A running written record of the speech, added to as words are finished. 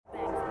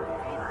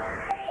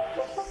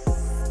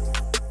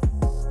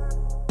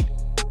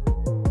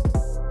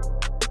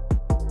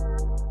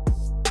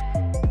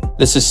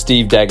This is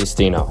Steve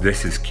D'Agostino.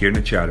 This is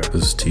Kieran Chowder.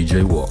 This is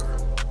TJ Walker,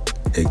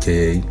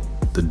 a.k.a.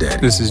 The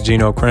Daddy. This is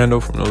Gino Crandall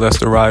from the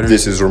Leicester Riders.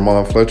 This is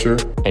Ramon Fletcher.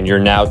 And you're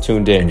now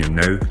tuned in. And you're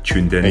now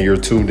tuned in. And you're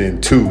tuned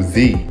in to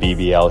the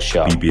BBL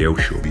Show. BBL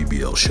Show.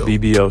 BBL Show.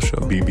 BBL Show.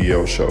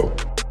 BBL Show.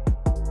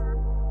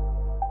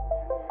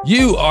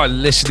 You are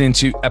listening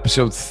to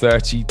episode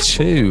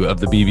 32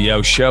 of the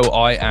BBL Show.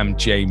 I am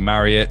Jay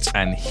Marriott,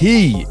 and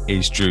he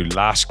is Drew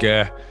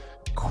Lasker.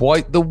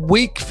 Quite the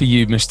week for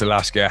you, Mr.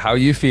 Lasker. How are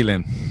you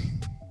feeling?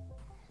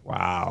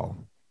 Wow.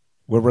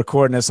 We're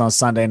recording this on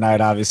Sunday night,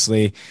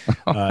 obviously.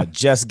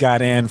 Just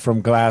got in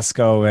from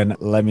Glasgow, and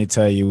let me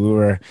tell you, we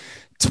were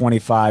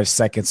 25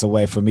 seconds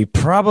away from me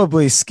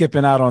probably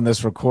skipping out on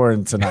this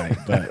recording tonight.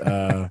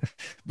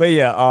 But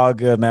yeah, all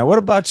good, man. What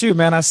about you,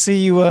 man? I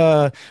see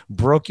you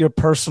broke your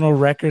personal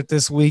record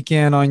this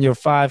weekend on your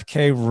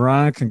 5K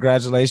run.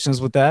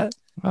 Congratulations with that.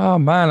 Oh,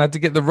 man, I had to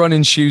get the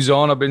running shoes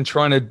on. I've been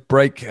trying to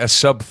break a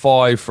sub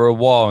 5 for a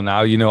while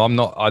now. You know,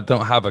 I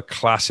don't have a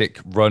classic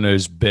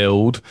runner's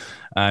build,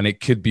 and it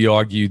could be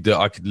argued that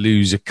I could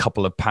lose a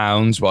couple of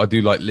pounds, but I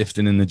do like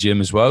lifting in the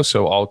gym as well.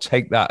 So I'll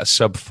take that a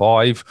sub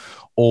 5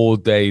 all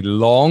day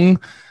long.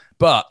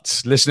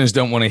 But listeners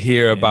don't want to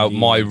hear about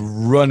my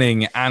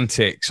running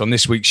antics. On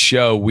this week's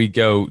show, we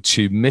go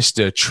to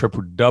Mr.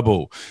 Triple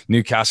Double,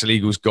 Newcastle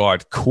Eagles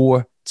guard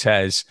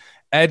Cortez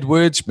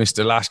Edwards,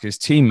 Mr. Lasker's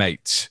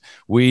teammate.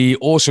 We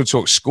also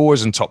talk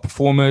scores and top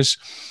performers,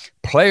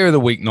 player of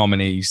the week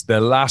nominees, the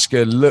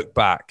Lasker look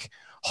back,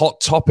 hot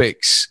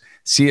topics.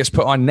 See us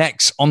put our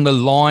necks on the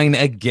line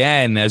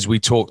again as we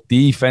talk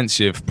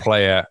defensive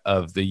player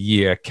of the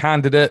year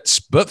candidates.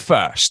 But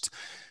first,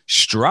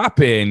 strap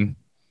in.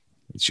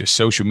 It's your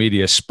social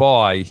media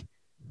spy.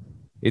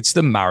 It's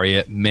the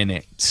Marriott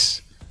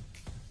Minute.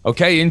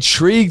 Okay,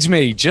 intrigued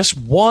me. Just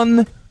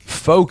one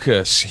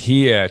focus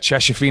here.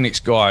 Cheshire Phoenix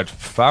guard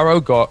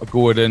Pharaoh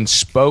Gordon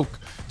spoke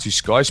to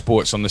Sky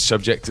Sports on the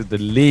subject of the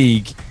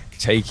league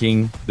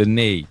taking the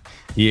knee.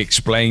 He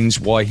explains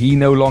why he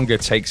no longer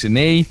takes a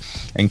knee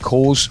and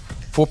calls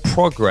for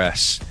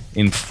progress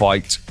in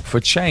fight for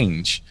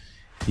change.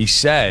 He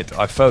said,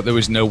 I felt there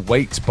was no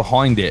weight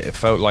behind it. It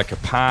felt like a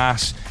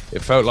pass.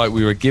 It felt like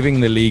we were giving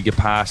the league a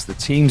pass, the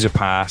teams a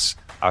pass,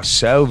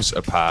 ourselves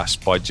a pass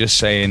by just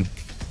saying,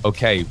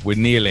 okay, we're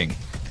kneeling.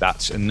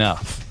 That's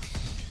enough.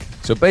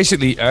 So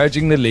basically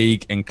urging the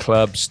league and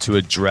clubs to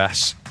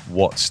address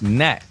what's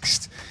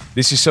next.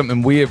 This is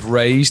something we have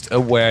raised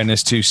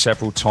awareness to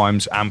several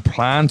times and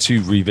plan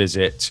to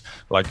revisit.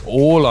 Like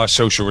all our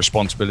social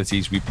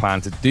responsibilities, we plan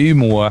to do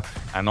more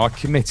and are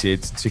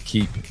committed to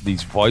keep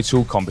these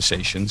vital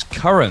conversations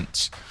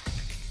current.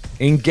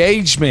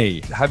 Engage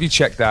me. Have you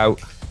checked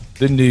out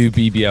the new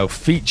BBL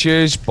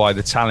features by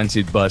the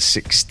talented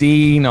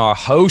Buzz16? Our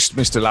host,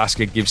 Mr.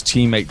 Lasker, gives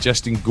teammate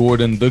Justin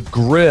Gordon the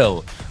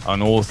grill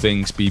on all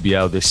things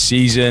BBL this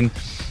season.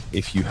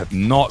 If you have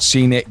not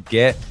seen it,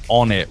 get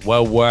on it.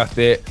 Well worth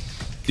it.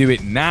 Do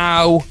it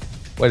now.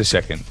 Wait a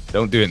second.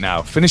 Don't do it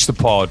now. Finish the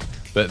pod,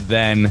 but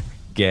then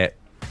get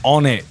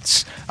on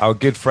it. Our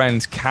good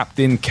friend,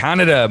 Captain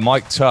Canada,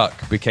 Mike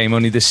Tuck, became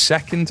only the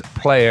second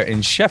player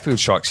in Sheffield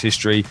Sharks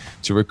history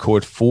to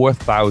record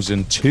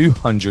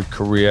 4,200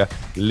 career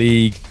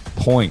league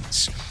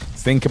points.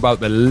 Think about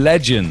the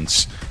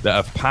legends that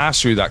have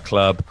passed through that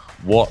club.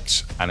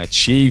 What an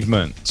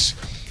achievement.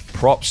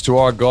 Props to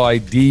our guy,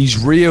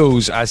 Deez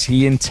Reels, as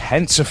he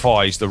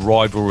intensifies the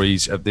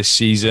rivalries of this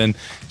season.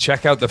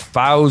 Check out the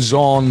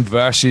Falzon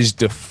versus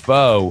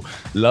Defoe.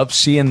 Love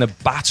seeing the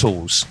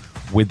battles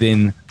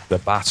within the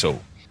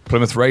battle.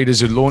 Plymouth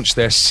Raiders have launched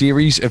their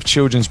series of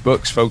children's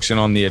books focusing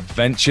on the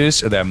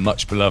adventures of their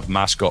much-beloved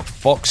mascot,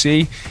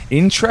 Foxy.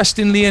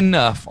 Interestingly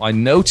enough, I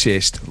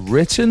noticed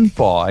written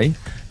by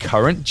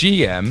current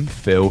GM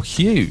Phil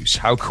Hughes.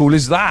 How cool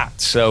is that?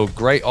 So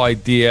great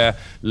idea.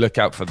 Look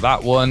out for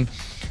that one.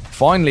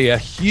 Finally, a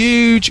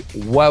huge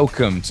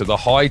welcome to the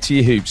High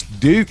Tea Hoops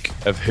Duke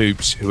of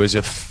Hoops, who has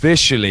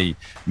officially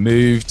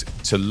moved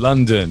to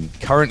London.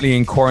 Currently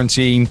in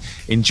quarantine,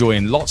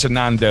 enjoying lots of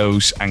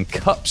Nando's and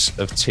cups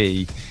of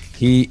tea.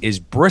 He is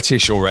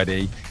British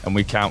already, and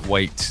we can't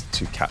wait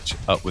to catch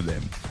up with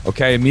him.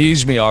 Okay,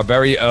 amuse me. Our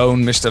very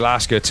own Mr.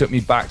 Lasker took me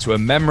back to a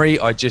memory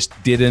I just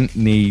didn't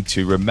need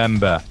to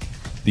remember.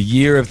 The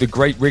year of the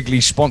Great Wrigley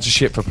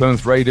sponsorship for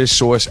Plymouth Raiders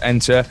saw us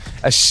enter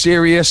a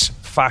serious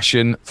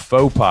fashion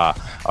faux pas.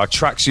 Our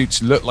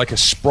tracksuits looked like a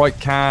Sprite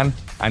can,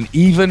 and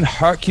even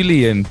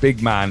Herculean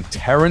big man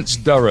Terence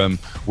Durham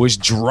was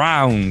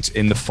drowned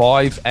in the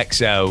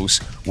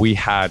 5XLs we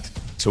had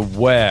to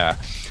wear.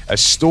 A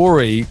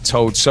story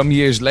told some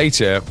years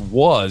later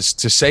was,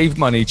 to save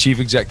money, Chief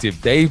Executive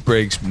Dave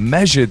Briggs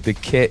measured the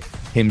kit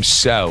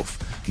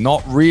himself,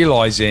 not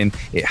realizing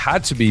it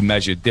had to be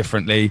measured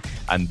differently,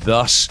 and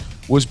thus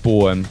was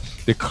born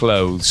the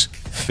clothes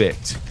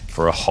fit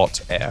for a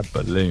hot air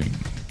balloon.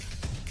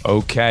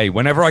 Okay,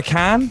 whenever I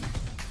can,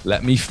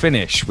 let me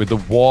finish with the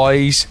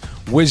wise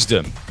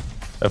wisdom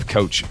of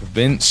Coach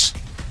Vince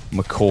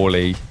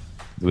McCauley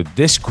with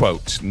this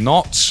quote: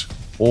 "Not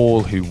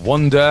all who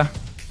wander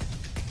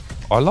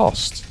are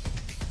lost."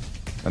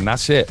 And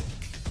that's it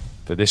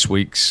for this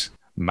week's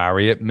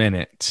Marriott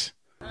Minute.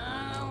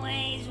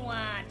 Always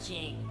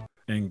watching.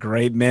 And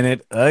great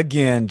minute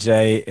again,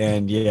 Jay.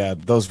 And yeah,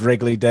 those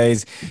Wrigley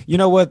days. You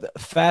know what?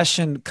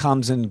 Fashion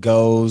comes and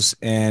goes.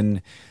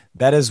 And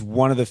that is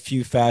one of the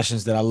few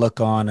fashions that I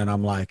look on and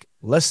I'm like,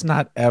 let's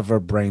not ever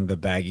bring the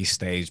baggy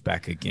stage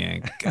back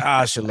again.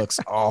 Gosh, it looks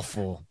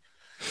awful.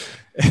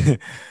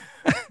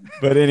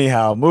 But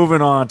anyhow,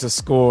 moving on to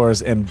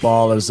scores and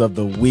ballers of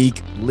the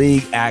week.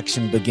 League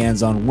action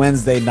begins on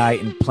Wednesday night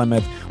in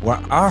Plymouth, where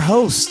our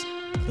host,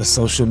 the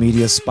social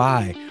media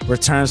spy,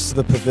 returns to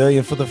the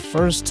pavilion for the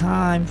first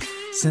time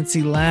since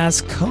he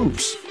last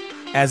coached,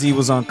 as he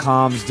was on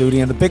comms duty.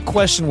 And the big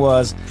question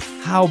was,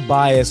 how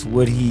biased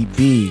would he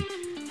be?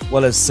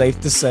 Well, it's safe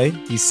to say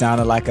he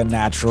sounded like a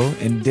natural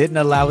and didn't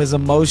allow his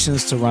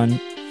emotions to run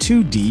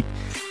too deep,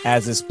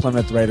 as his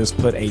Plymouth Raiders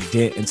put a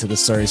dent into the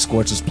Surrey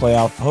Scorchers'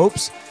 playoff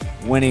hopes,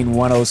 winning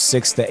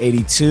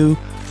 106-82.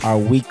 Our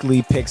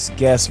weekly picks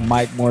guest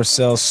Mike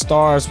Morcell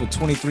stars with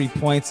 23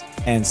 points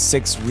and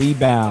 6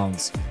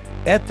 rebounds.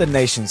 At the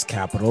nation's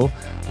capital,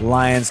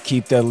 Lions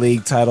keep their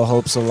league title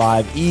hopes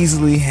alive,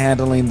 easily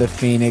handling the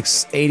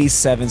Phoenix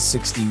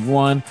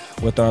 87-61,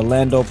 with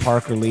Orlando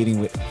Parker leading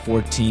with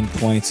 14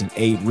 points and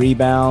 8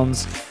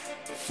 rebounds.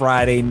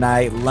 Friday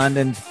night,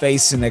 London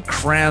facing a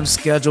crammed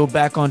schedule,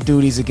 back on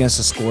duties against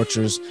the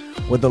Scorchers,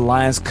 where the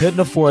Lions couldn't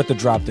afford to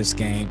drop this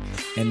game,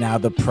 and now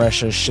the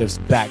pressure shifts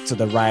back to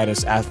the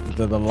Riders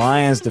after the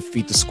Lions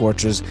defeat the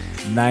Scorchers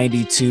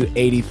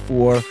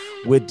 92-84,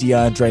 with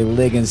DeAndre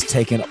Liggins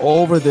taking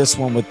over this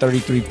one with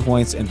 33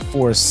 points and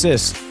 4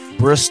 assists.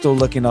 Bristol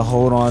looking to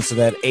hold on to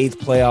that 8th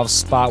playoff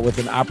spot with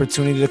an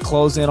opportunity to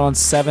close in on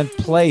 7th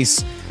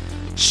place.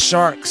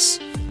 Sharks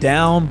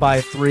down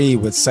by 3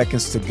 with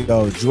seconds to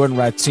go. Jordan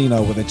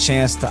Ratino with a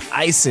chance to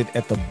ice it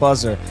at the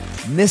buzzer,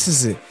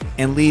 misses it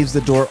and leaves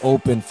the door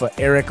open for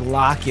Eric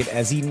Lockett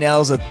as he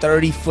nails a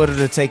 30-footer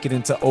to take it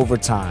into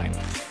overtime.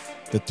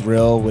 The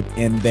thrill would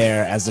end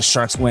there as the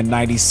Sharks win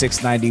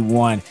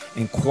 96-91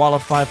 and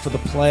qualify for the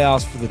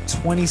playoffs for the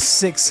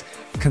 26th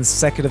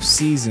consecutive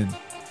season.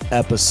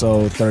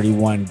 Episode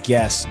 31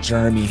 guest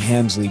Jeremy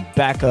Hemsley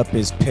back up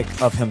his pick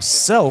of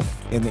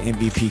himself in the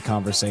MVP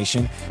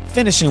conversation,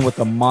 finishing with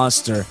a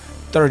monster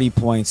 30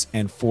 points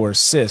and 4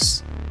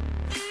 assists.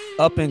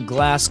 Up in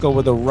Glasgow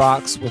with the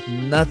Rocks with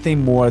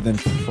nothing more than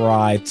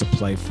pride to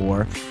play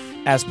for,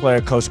 as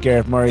player coach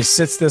Gareth Murray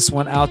sits this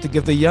one out to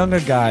give the younger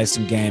guys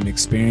some game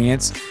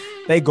experience.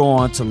 They go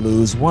on to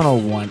lose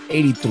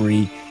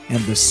 101-83, and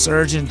the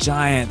surging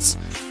Giants,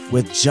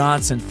 with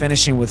Johnson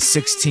finishing with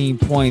 16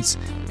 points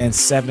and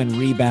 7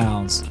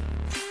 rebounds.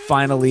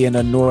 Finally, in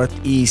the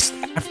Northeast,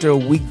 after a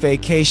week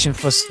vacation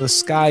for the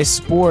Sky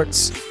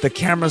Sports, the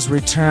cameras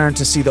return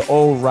to see the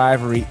old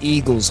rivalry,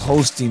 Eagles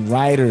hosting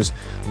Riders.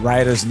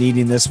 Riders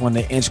needing this one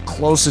to inch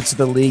closer to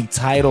the league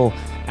title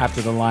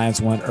after the Lions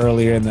won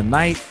earlier in the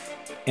night.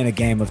 In a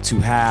game of 2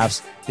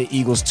 halves, the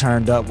Eagles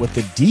turned up with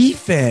the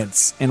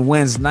defense and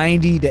wins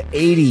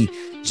 90-80.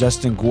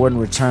 Justin Gordon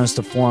returns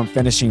to form,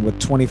 finishing with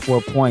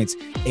 24 points,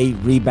 8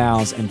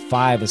 rebounds, and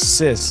 5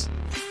 assists.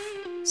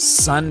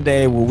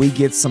 Sunday, where we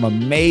get some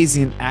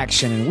amazing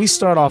action, and we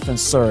start off in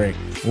Surrey,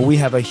 where we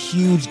have a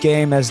huge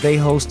game as they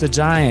host the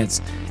Giants.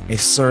 A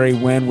Surrey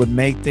win would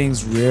make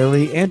things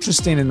really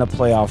interesting in the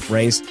playoff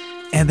race,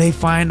 and they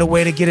find a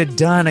way to get it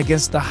done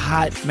against the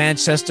hot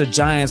Manchester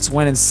Giants,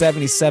 winning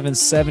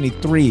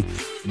 77-73.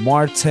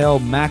 Martell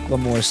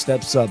McLemore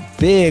steps up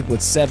big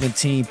with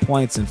 17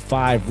 points and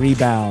 5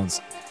 rebounds.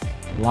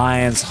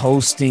 Lions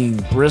hosting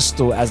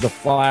Bristol as the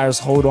Flyers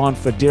hold on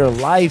for dear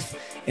life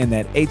in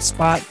that 8th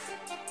spot,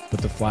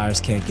 but the Flyers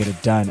can't get it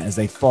done as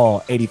they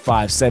fall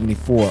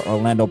 85-74.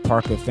 Orlando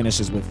Parker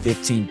finishes with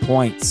 15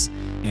 points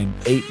and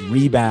 8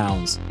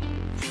 rebounds.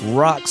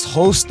 Rocks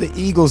host the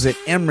Eagles at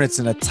Emirates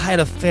in a tight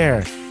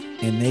affair,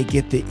 and they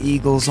get the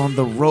Eagles on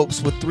the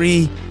ropes with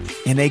 3,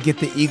 and they get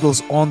the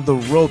Eagles on the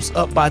ropes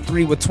up by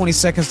 3 with 20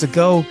 seconds to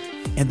go,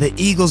 and the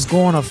Eagles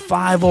go on a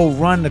 5-0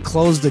 run to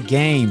close the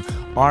game.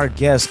 Our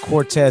guest,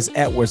 Cortez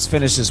Edwards,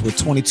 finishes with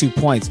 22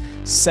 points,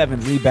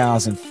 7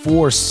 rebounds, and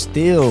 4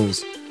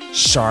 steals.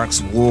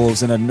 Sharks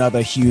Wolves in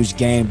another huge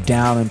game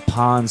down in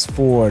Ponds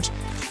Forge.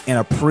 In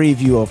a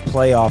preview of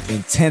playoff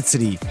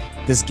intensity,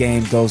 this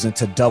game goes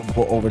into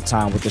double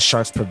overtime with the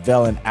Sharks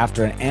prevailing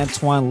after an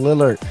Antoine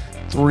Lillard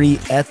 3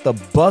 at the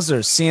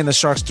buzzer, seeing the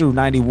Sharks through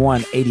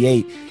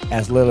 91-88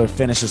 as Lillard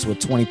finishes with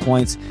 20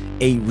 points,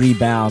 8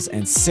 rebounds,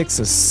 and 6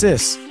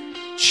 assists.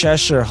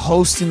 Cheshire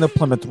hosting the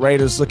Plymouth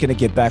Raiders, looking to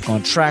get back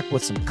on track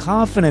with some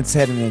confidence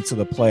heading into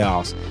the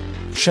playoffs.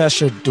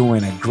 Cheshire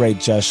doing a great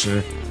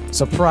gesture,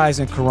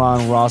 surprising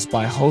Karan Ross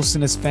by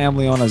hosting his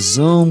family on a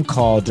Zoom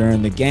call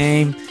during the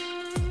game.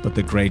 But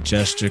the great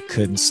gesture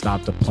couldn't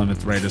stop the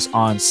Plymouth Raiders'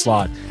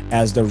 onslaught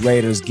as the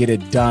Raiders get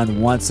it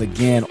done once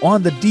again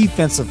on the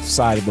defensive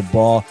side of the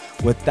ball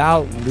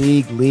without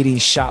league-leading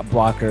shot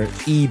blocker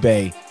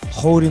eBay,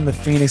 holding the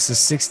Phoenix to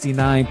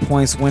 69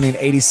 points, winning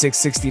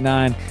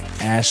 86-69.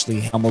 Ashley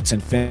Hamilton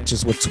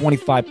finishes with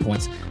 25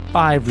 points,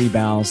 5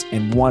 rebounds,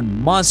 and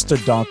 1 monster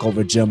dunk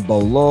over Jimbo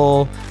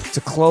Lowell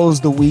to close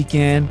the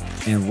weekend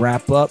and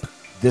wrap up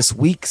this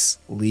week's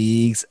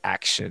league's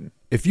action.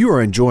 If you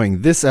are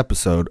enjoying this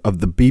episode of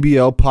the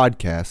BBL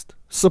podcast,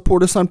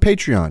 support us on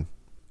Patreon.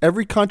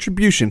 Every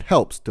contribution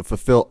helps to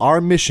fulfill our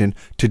mission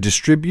to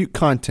distribute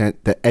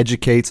content that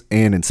educates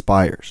and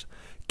inspires.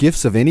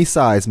 Gifts of any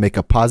size make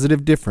a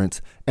positive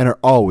difference and are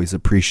always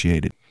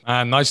appreciated.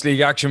 And nice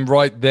league action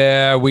right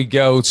there. We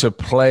go to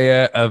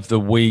Player of the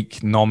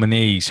Week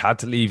nominees. Had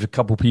to leave a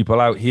couple people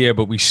out here,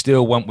 but we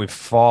still went with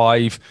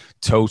 5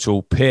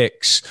 total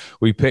picks.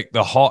 We picked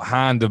the hot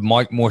hand of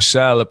Mike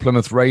Morsell at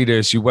Plymouth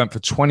Raiders, who went for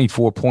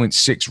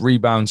 24.6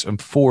 rebounds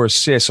and 4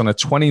 assists on a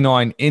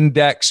 29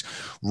 index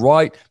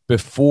right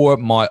before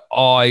my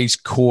eyes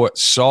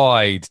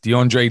courtside.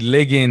 DeAndre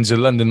Liggins of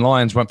London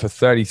Lions went for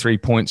 33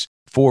 points,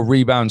 4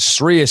 rebounds,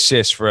 3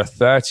 assists for a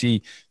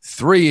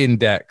 33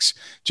 index.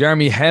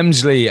 Jeremy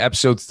Hemsley,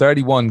 episode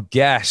 31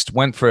 guest,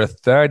 went for a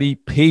 30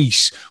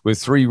 piece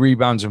with 3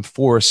 rebounds and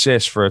 4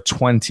 assists for a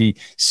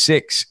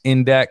 26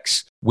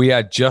 index. We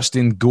had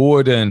Justin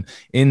Gordon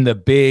in the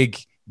big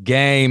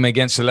game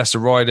against the Leicester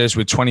Riders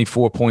with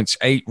 24 points,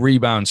 8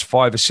 rebounds,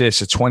 5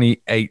 assists, a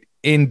 28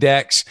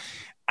 index,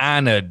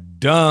 and a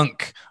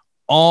dunk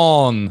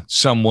on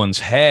someone's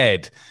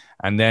head.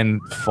 And then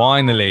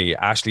finally,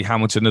 Ashley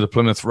Hamilton of the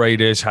Plymouth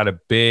Raiders had a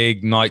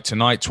big night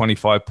tonight,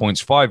 25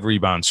 points, 5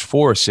 rebounds,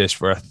 4 assists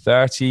for a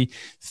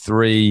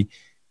 33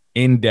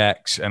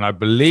 index. And I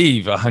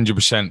believe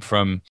 100%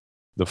 from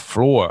the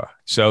floor.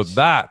 So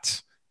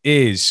that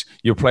is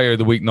your Player of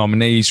the Week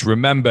nominees.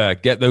 Remember,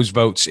 get those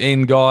votes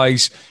in,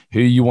 guys.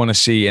 Who you want to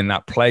see in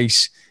that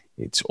place.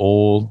 It's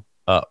all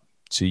up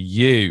to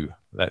you.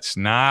 Let's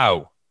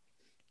now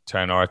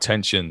turn our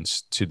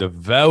attentions to the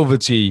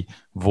velvety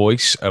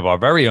voice of our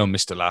very own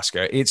Mr.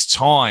 Lasker. It's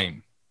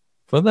time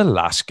for the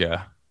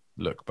Lasker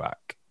Look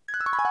Back.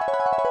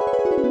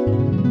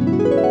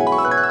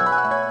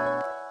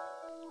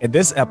 In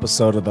this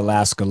episode of the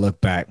Lasker Look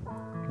Back,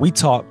 we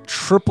talk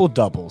triple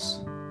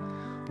doubles.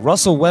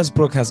 Russell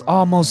Westbrook has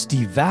almost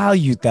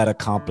devalued that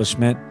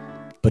accomplishment,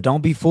 but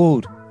don't be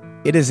fooled.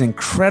 It is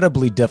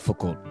incredibly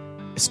difficult,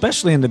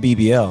 especially in the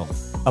BBL.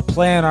 A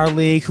player in our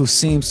league who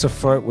seems to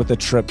flirt with a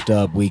trip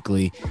dub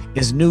weekly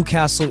is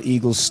Newcastle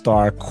Eagles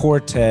star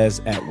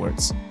Cortez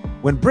Edwards.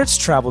 When Brits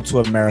travel to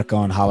America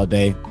on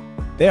holiday,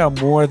 they are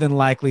more than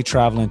likely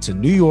traveling to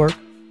New York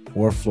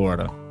or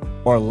Florida,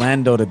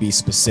 Orlando to be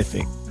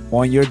specific.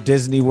 On your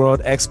Disney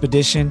World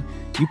expedition,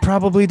 you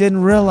probably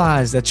didn't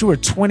realize that you were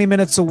 20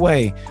 minutes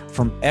away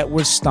from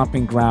Edwards'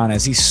 stomping ground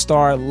as he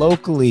starred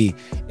locally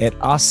at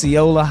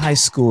Osceola High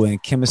School in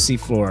Kissimmee,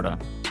 Florida.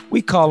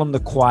 We call him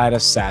the quiet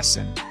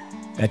assassin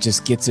that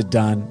just gets it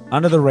done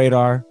under the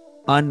radar,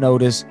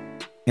 unnoticed,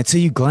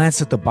 until you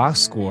glance at the box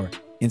score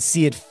and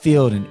see it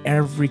filled in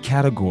every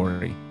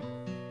category.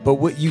 But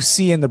what you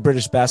see in the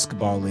British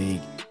Basketball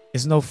League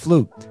is no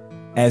fluke,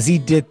 as he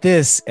did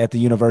this at the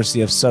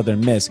University of Southern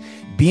Miss,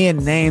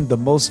 being named the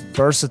most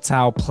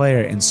versatile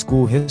player in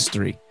school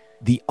history,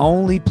 the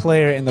only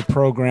player in the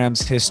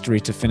program's history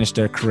to finish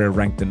their career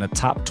ranked in the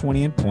top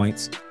 20 in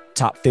points,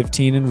 top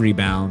 15 in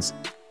rebounds,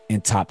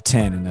 and top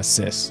 10 in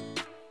assists.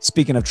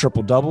 Speaking of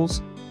triple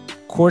doubles,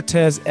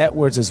 Cortez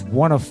Edwards is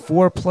one of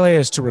 4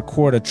 players to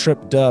record a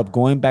trip dub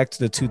going back to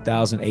the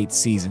 2008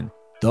 season.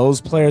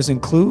 Those players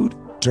include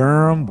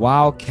Durham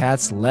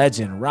Wildcats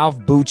legend Ralph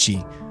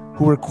Bucci,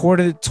 who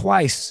recorded it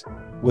twice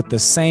with the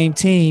same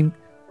team,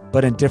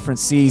 but in different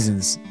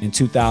seasons in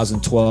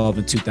 2012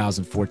 and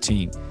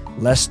 2014.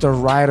 Leicester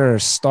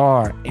Riders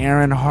star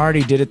Aaron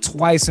Hardy did it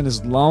twice in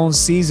his lone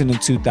season in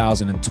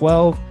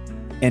 2012.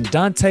 And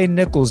Dante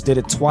Nichols did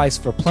it twice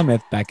for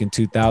Plymouth back in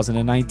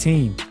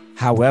 2019.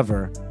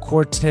 However,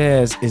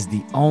 Cortez is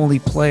the only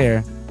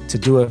player to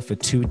do it for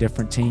 2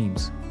 different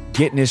teams,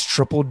 getting his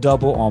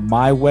triple-double on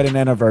my wedding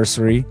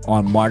anniversary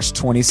on March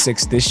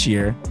 26th this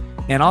year,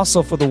 and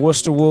also for the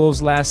Worcester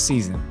Wolves last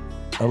season.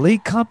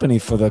 Elite company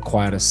for the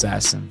quiet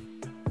assassin.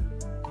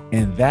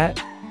 And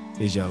that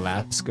is your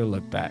Lasker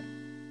Look Back.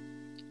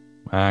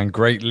 And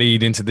great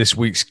lead into this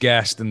week's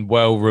guest, and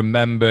well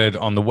remembered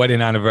on the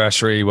wedding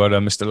anniversary. Well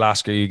done, Mr.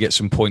 Lasker. You get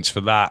some points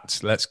for that.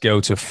 Let's go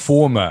to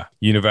former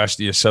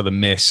University of Southern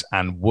Miss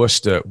and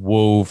Worcester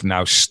Wolf,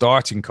 now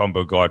starting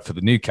combo guard for the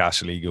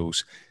Newcastle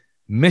Eagles,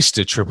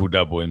 Mr. Triple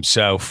Double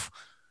himself,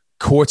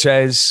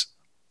 Cortez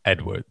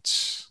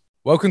Edwards.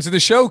 Welcome to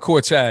the show,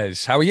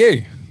 Cortez. How are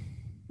you?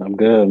 I'm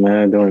good,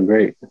 man. Doing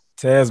great.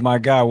 Tez, my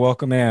guy,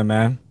 welcome in,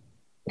 man.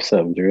 What's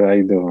up, Drew? How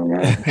you doing,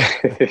 man?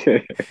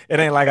 It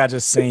ain't like I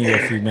just seen you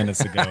a few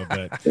minutes ago,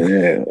 but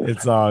Yeah.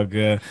 it's all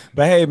good.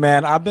 But hey,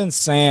 man, I've been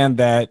saying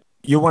that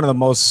you're one of the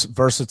most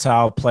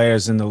versatile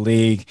players in the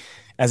league,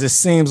 as it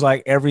seems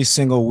like every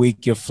single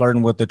week you're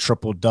flirting with the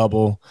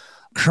triple-double.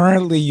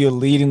 Currently, you're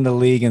leading the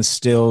league in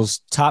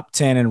steals, top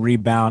 10 in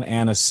rebound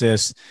and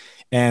assists,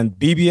 And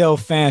BBL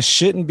fans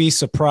shouldn't be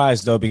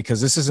surprised, though, because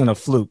this isn't a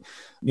fluke.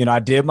 You know, I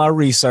did my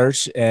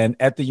research, and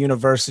at the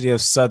University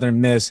of Southern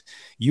Miss,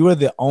 you are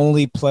the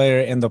only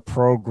player in the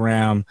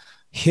program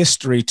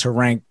history to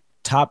rank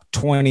top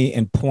 20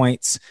 in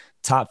points,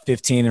 top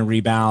 15 in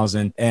rebounds,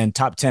 and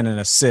top 10 in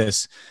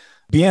assists.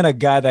 Being a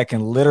guy that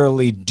can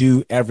literally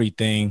do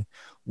everything,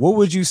 what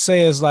would you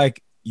say is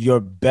like your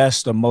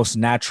best or most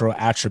natural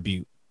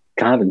attribute?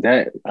 Kind of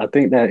that. I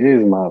think that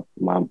is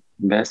my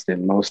best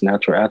and most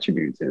natural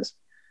attributes is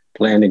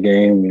playing the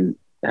game and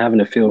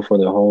having a feel for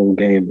the whole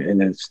game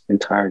in its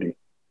entirety.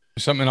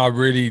 Something I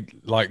really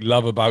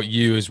love about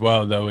you as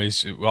well, though,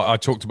 is I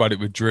talked about it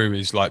with Drew,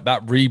 is like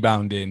that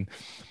rebounding.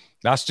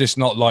 That's just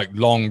not like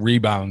long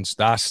rebounds.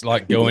 That's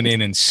like going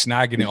in and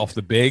snagging it off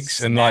the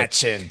bigs. And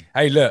Snatching.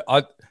 hey, look,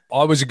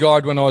 I was a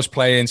guard when I was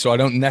playing, so I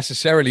don't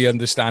necessarily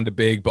understand a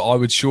big, but I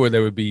would sure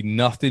there would be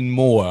nothing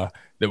more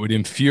that would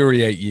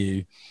infuriate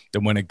you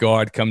than when a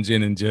guard comes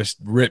in and just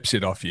rips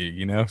it off you,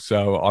 you know?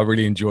 So I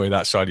really enjoy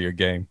that side of your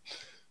game.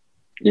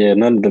 Yeah,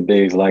 none of the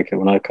bigs like it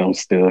when I come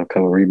still a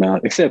couple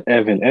rebounds, except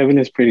Evan. Evan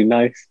is pretty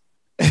nice.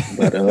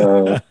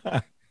 But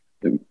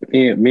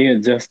me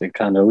and Justin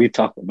kind of, we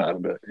talk about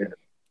it. But yeah,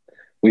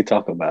 we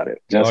talk about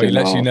it. Justin, he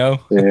lets you know?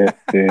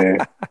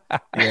 Yeah.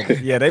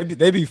 Yeah,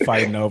 they be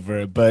fighting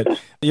over it. But,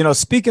 you know,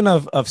 speaking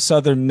of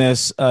Southern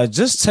Miss,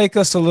 just take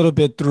us a little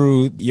bit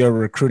through your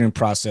recruiting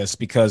process,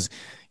 because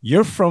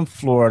you're from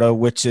Florida,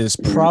 which is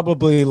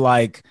probably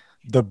like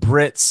the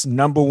Brits'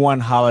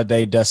 #1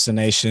 holiday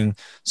destination.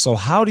 So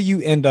how do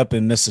you end up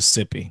in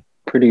Mississippi?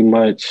 Pretty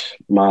much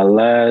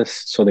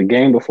so the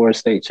game before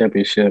state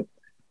championship,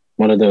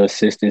 one of the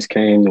assistants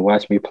came to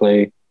watch me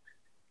play.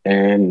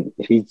 And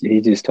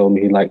he just told me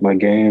he liked my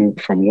game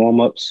from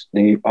warm-ups.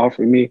 And he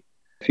offered me.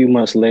 A few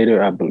months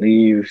later, I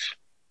believe,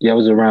 it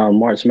was around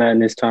March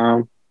Madness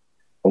time.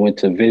 I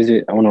went on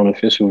an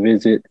official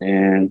visit.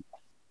 And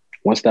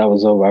once that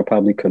was over, I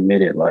probably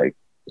committed like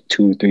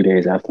 2-3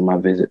 days after my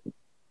visit.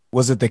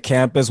 Was it the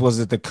campus? Was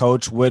it the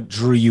coach? What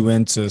drew you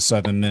into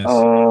Southern Miss?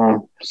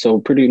 So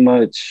pretty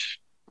much,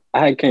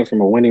 I came from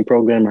a winning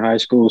program in high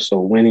school. So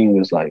winning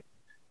was like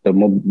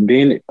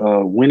being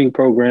a winning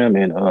program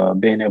and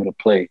being able to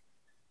play.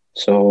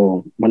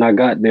 So when I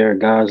got there,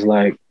 guys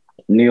like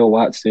Neil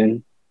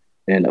Watson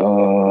and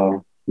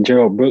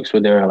Gerald Brooks were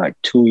there like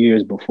 2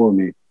 years before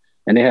me,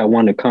 and they had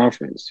won the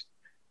conference.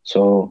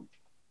 So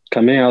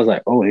coming in, I was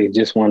like, oh, they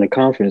just won the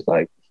conference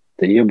like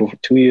 2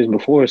 years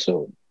before.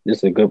 So this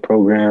is a good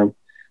program.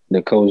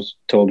 The coach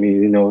told me,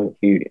 you know,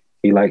 he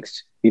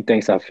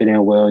thinks I fit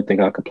in well. He think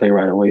I could play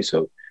right away.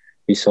 So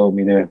he sold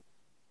me there.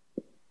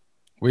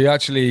 We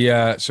actually,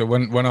 so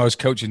when I was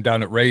coaching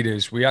down at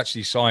Raiders, we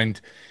actually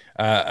signed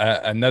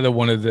another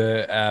one of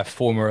the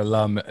former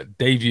alum,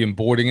 Davian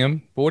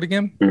Boardingham.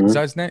 Mm-hmm. Is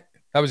that his name?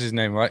 That was his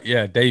name, right?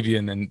 Yeah,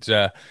 Davian.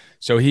 And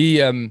so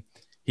he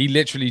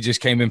literally just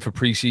came in for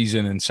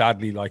preseason, and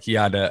sadly, like he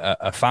had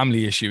a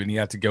family issue and he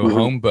had to go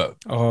home. But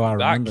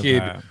that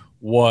kid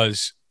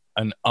was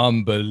an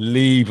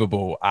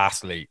unbelievable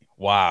athlete.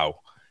 Wow.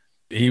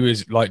 He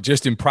was like,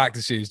 just in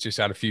practices, just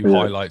had a few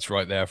highlights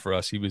right there for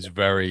us. He was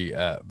very,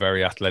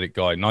 very athletic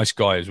guy, nice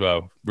guy as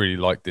well. Really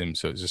liked him.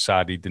 So it was a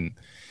sad he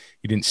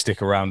didn't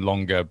stick around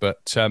longer.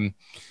 But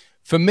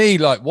for me,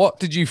 like, what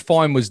did you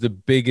find was the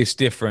biggest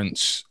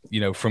difference, you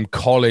know, from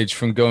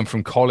going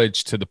from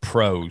college to the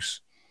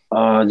pros?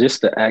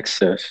 Just the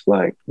access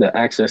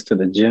to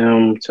the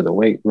gym, to the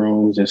weight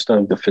rooms and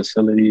stuff, the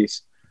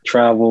facilities,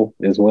 travel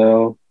as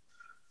well.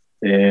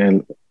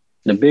 And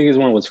the biggest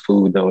one was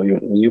food, though.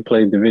 When you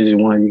play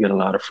Division I, you get a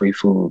lot of free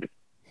food.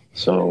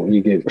 So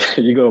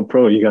you go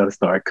pro, you got to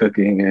start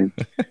cooking and,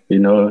 you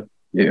know,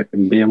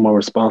 being more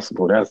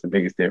responsible. That's the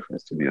biggest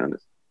difference, to be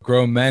honest.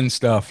 Grown men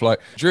stuff. Like,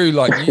 Drew,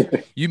 like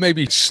you may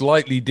be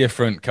slightly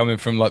different coming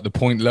from like the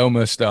Point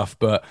Loma stuff,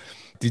 but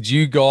did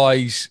you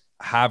guys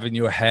have in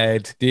your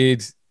head,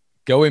 did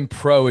going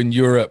pro in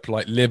Europe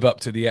like live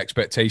up to the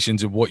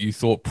expectations of what you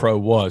thought pro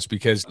was?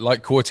 Because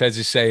like Cortez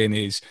is saying,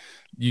 is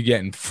you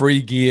getting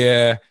free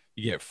gear,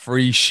 you get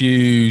free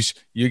shoes,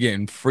 you're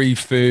getting free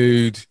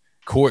food.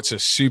 Courts are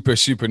super,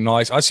 super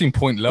nice. I've seen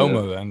Point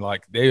Loma and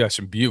like they have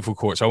some beautiful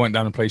courts. I went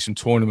down and played some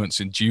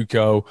tournaments in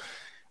JUCO,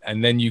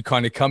 and then you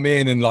kind of come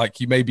in and like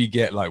you maybe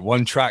get like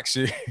one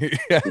tracksuit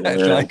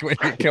like when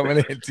you're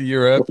coming into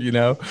Europe, you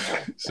know.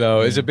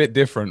 So it's a bit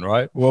different,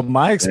 right? Well,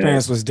 my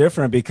experience was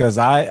different because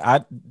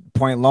I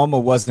Point Loma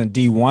wasn't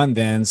D1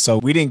 then, so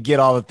we didn't get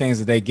all the things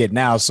that they get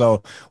now.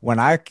 So when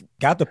I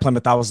got to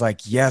Plymouth, I was like,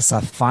 yes, I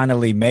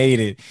finally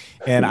made it.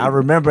 And I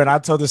remember, and I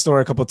told this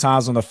story a couple of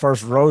times on the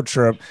first road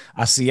trip,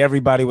 I see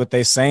everybody with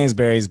their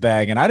Sainsbury's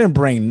bag, and I didn't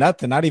bring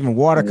nothing, not even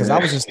water, because I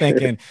was just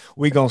thinking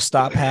we going to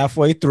stop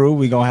halfway through.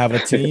 We going to have a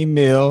team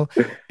meal.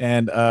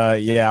 And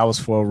I was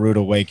for a rude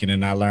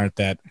awakening. I learned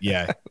that,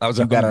 that was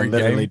you a got to hungry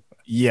literally, game.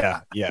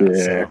 yeah.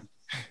 So.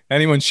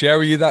 Anyone share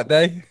with you that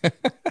day?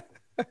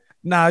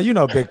 Nah,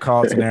 Big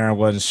Carlton Aaron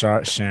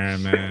wasn't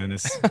sharing, man.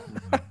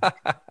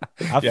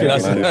 I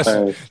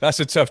feel that's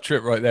a tough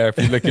trip right there. If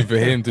you're looking for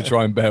him to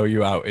try and bail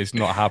you out, it's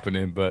not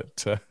happening.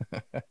 But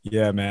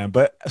yeah, man.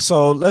 But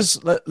so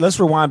let's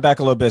rewind back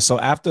a little bit. So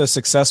after a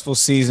successful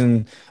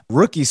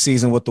rookie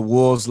season with the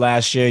Wolves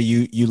last year,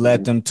 you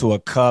led them to a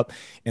cup,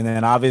 and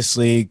then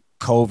obviously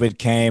COVID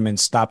came and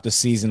stopped the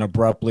season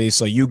abruptly.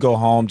 So you go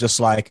home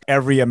just like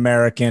every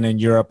American in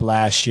Europe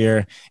last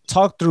year.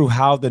 Talk through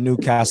how the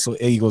Newcastle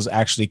Eagles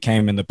actually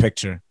came in the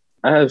picture.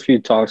 I had a few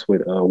talks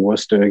with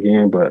Worcester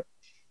again, but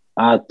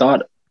I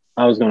thought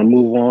I was going to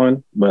move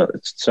on, but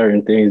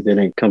certain things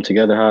didn't come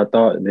together how I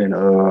thought. Then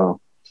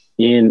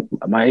Ian,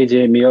 my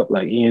agent hit me up,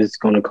 like, Ian's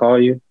going to call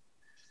you.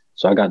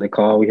 So I got the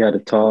call. We had a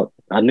talk.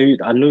 I knew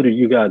that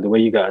you guys, the way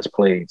you guys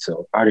played.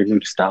 So I already knew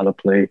the style of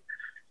play,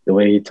 the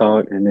way he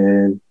talked. And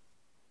then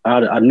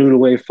I knew the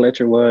way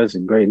Fletcher was, a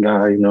great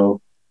guy,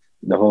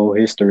 the whole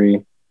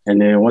history.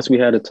 And then once we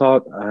had a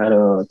talk, I had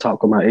a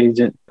talk with my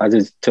agent. I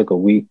just took a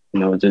week,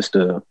 just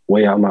to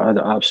weigh out my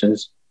other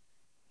options.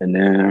 And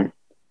then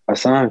I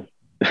signed.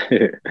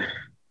 I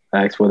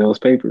asked for those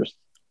papers.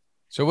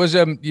 So was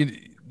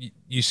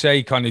you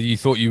say kind of you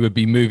thought you would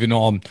be moving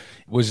on.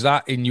 Was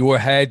that in your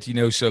head,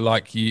 so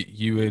like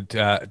you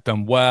had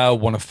done well,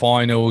 won a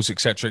finals, et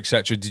cetera, et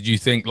cetera. Did you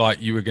think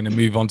like you were going to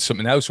move on to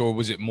something else, or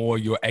was it more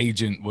your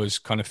agent was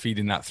kind of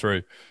feeding that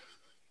through?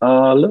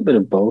 A little bit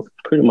of both,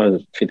 pretty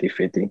much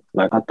 50-50.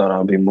 Like I thought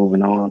I'd be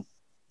moving on.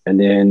 And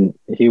then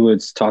he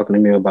was talking to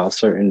me about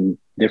certain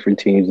different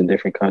teams in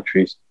different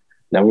countries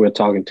that we were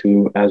talking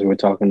to as we were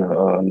talking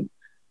to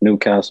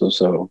Newcastle.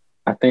 So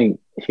I think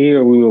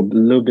here we were a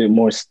little bit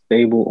more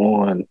stable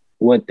on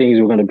what things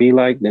were going to be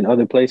like than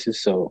other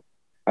places. So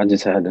I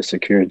just had to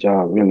secure a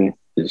job, really.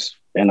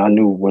 And I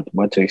knew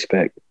what to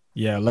expect.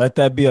 Yeah, let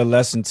that be a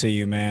lesson to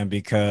you, man,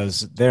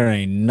 because there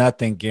ain't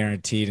nothing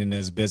guaranteed in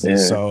this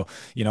business. Yeah. So,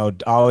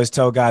 I always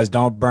tell guys,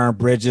 don't burn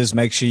bridges.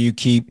 Make sure you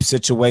keep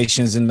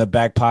situations in the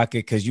back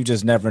pocket because you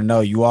just never know.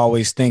 You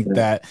always think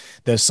that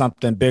there's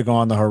something bigger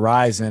on the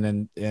horizon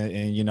and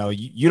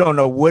you don't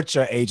know what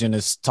your agent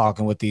is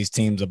talking with these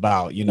teams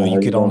about. You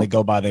could only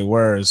go by their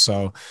words.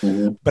 So,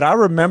 but I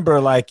remember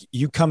like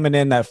you coming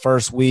in that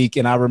first week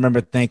and I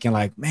remember thinking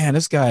like, man,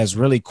 this guy is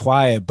really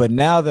quiet. But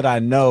now that I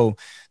know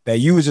that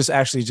you was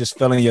just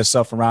feeling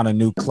yourself around a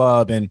new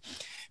club, and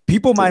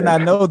people might not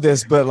know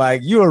this, but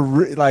like you're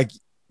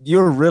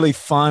a really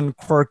fun,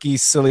 quirky,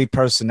 silly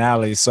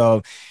personality.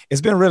 So it's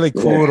been really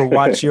cool to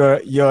watch your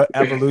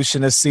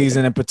evolution this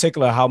season, in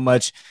particular, how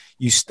much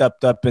you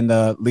stepped up in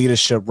the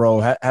leadership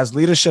role. Has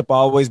leadership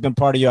always been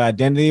part of your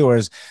identity, or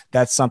is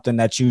that something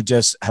that you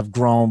just have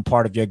grown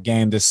part of your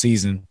game this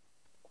season?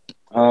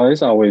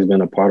 It's always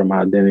been a part of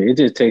my identity. It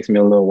just takes me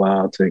a little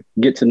while to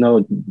get to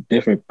know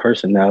different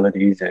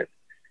personalities and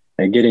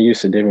getting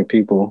used to different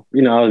people.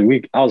 I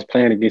was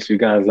playing against you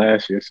guys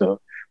last year.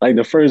 So like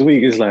the first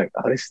week is like,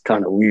 oh, this is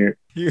kind of weird.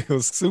 It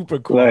was super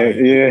cool. Like,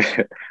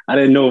 yeah, I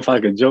didn't know if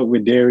I could joke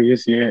with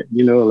Darius yet,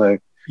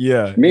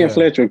 yeah. Me and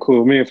Fletcher are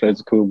cool.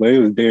 But it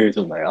was Darius.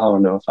 I was like, I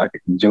don't know if I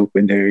could joke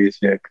with Darius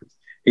yet because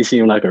he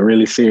seemed like a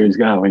really serious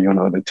guy when you're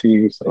on the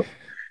team. So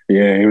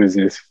yeah, it was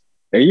just,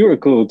 and you were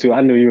cool too. I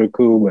knew you were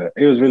cool, but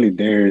it was really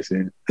Darius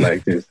and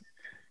like this.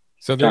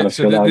 So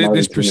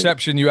this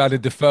perception you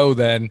added Defoe,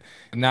 then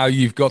now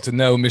you've got to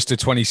know Mr.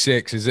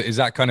 26. Is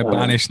that kind of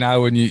banished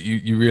now when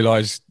you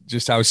realize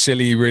just how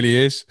silly he really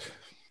is?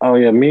 Oh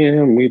yeah, me and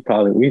him,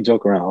 we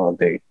joke around all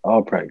day,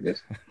 all practice.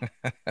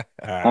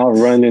 I'll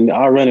run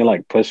and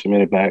like push him in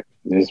the back,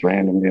 just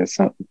randomly or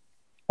something.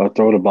 Or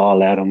throw the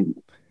ball at him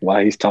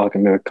while he's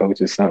talking to a coach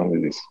or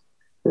something, just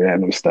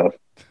random stuff.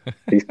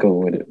 He's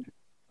cool with it.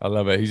 I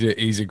love it.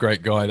 He's a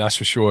great guy, that's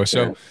for sure.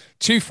 So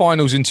 2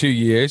 finals in 2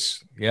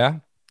 years, yeah.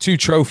 2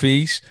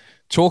 trophies.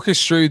 Talk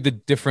us through the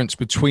difference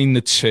between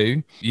the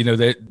two.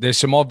 There's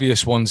some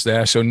obvious ones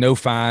there. So no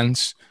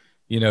fans,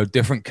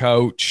 different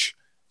coach,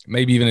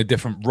 maybe even a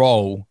different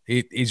role.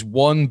 Is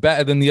one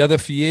better than the other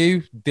for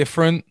you?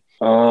 Different?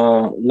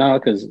 No,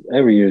 because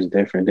every year is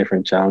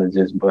different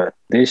challenges. But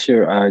this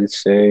year, I'd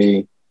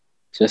say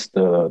just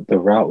the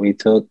route we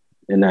took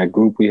in that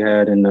group we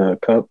had in the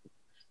cup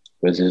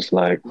was just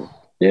like,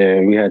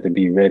 yeah, we had to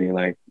be ready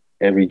like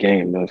every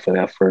game for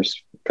that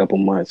first couple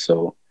months.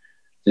 So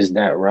just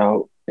that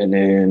route. And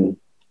then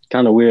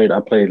kind of weird, I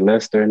played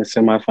Leicester in the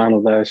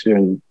semifinals last year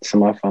and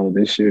semifinal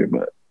this year.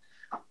 But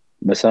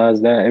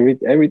besides that,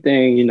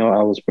 everything,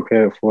 I was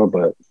prepared for.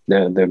 But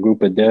the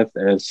group of death,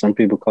 as some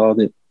people called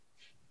it,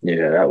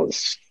 yeah,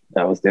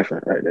 that was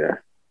different right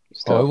there.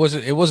 Oh,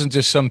 it wasn't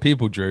just some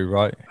people, Drew,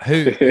 right?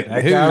 Who?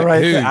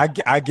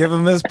 I give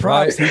him his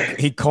props. Right.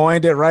 He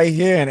coined it right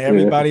here, and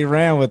everybody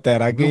ran with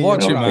that. I give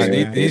watch it,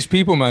 man. These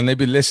people, man, they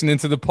be listening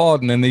to the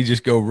pod, and then they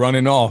just go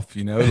running off.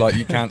 Like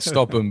you can't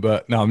stop them.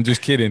 But no, I'm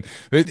just kidding.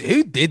 Who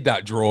did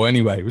that draw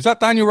anyway? Was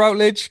that Daniel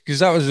Routledge? Because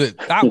that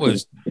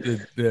was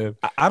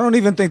I don't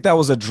even think that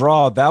was a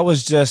draw. That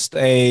was just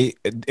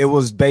it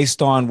was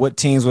based on what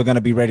teams were going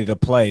to be ready to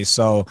play.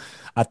 So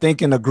I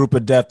think in the group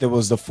of death, it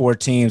was the 4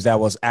 teams that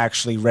was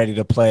actually ready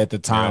to play at the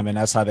time. And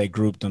that's how they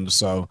grouped them.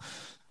 So,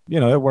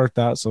 it worked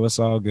out. So it's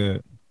all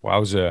good.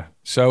 Wowzer.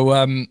 So,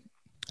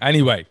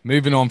 anyway,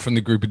 moving on from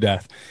the group of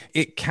death,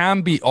 it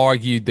can be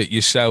argued that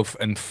yourself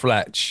and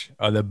Fletch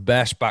are the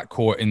best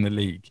backcourt in the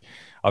league.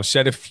 I've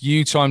said a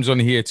few times on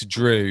here to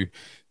Drew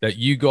that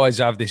you guys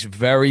have this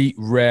very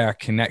rare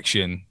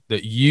connection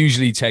that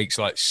usually takes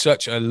like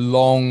such a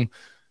long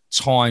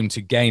time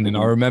to gain. And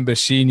I remember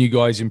seeing you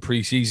guys in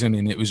preseason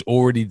and it was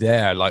already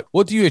there. Like,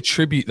 what do you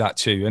attribute that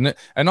to?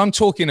 And I'm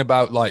talking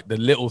about like the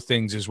little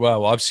things as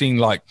well. I've seen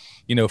like,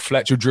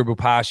 Fletcher dribble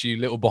past you,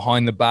 little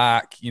behind the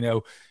back,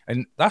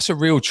 and that's a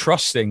real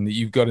trust thing that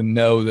you've got to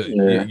know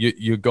that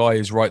your guy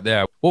is right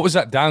there. What was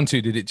that down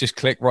to? Did it just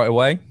click right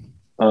away?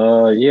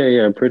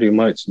 Yeah, pretty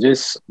much.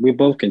 Just we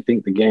both can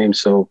think the game.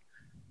 So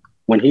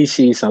when he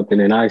sees something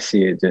and I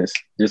see it,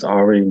 just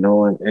already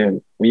knowing.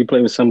 And when you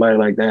play with somebody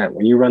like that,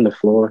 when you run the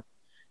floor,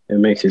 it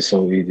makes it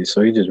so easy.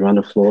 So you just run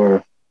the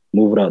floor,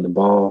 move without the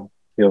ball,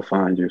 he'll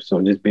find you.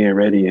 So just being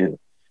ready and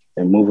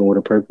moving with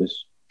a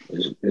purpose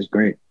is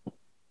great.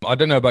 I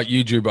don't know about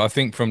you, Drew, but I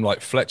think from like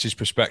Fletcher's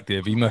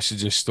perspective, he must have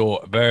just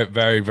thought very,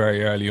 very,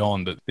 very early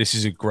on that this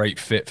is a great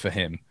fit for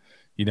him.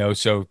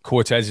 So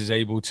Cortez is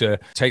able to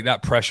take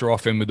that pressure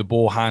off him with the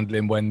ball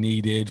handling when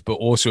needed, but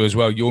also as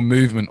well, your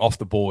movement off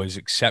the ball is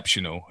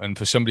exceptional. And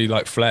for somebody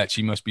like Fletch,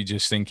 he must be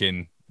just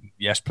thinking,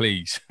 yes,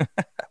 please.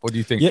 What do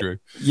you think, Drew?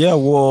 Yeah,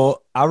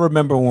 well, I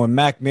remember when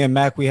me and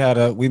Mac,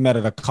 we met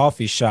at a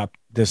coffee shop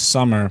this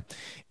summer,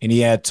 and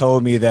he had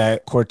told me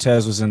that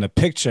Cortez was in the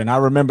picture. And I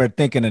remember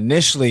thinking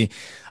initially,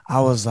 I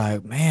was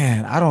like,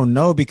 man, I don't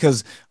know,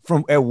 because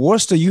at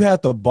Worcester, you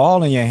had the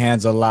ball in your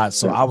hands a lot.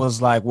 So I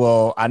was like,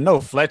 well, I know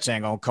Fletch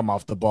ain't going to come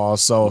off the ball.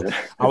 So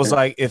I was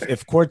like,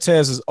 if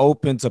Cortez is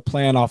open to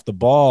playing off the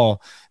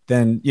ball,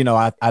 then,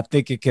 I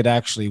think it could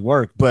actually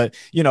work. But,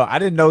 I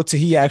didn't know till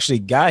he actually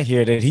got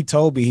here that he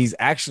told me he's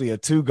actually a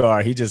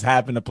 2-guard. He just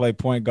happened to play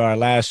point guard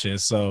last year.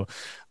 So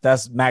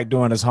that's Mac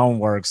doing his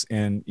homeworks,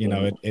 and,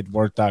 it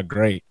worked out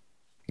great.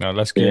 No,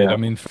 that's good. Yeah. I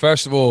mean,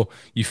 first of all,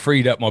 you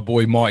freed up my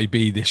boy Marty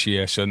B this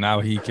year, so now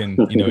he can,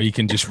 he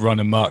can just run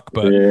amok.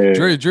 But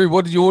Drew,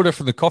 what did you order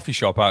from the coffee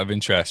shop out of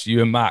interest?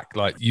 You and Mac,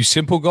 like, you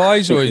simple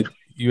guys, or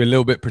you a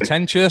little bit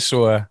pretentious,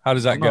 or how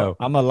does that go?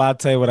 I'm a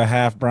latte with a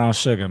half brown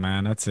sugar,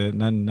 man. That's it.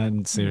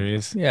 Nothing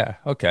serious. Yeah.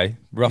 Okay.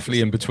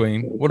 Roughly in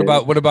between. What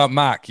about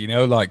Mac?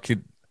 Like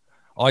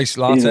iced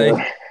latte,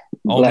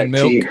 almond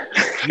milk. Tea.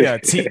 Yeah,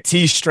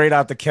 tea straight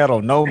out the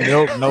kettle. No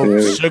milk,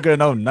 no sugar,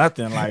 no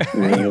nothing. Like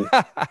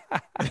a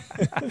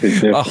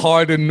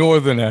hardened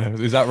northerner.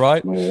 Is that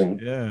right?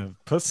 Yeah.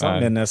 Put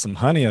something in there, some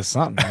honey or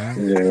something,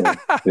 man.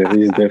 Yeah,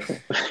 he's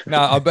different. No,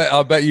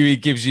 I bet you he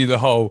gives you the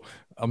whole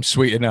I'm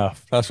sweet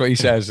enough. That's what he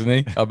says, doesn't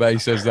he? I bet he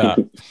says that.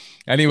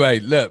 Anyway,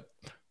 look,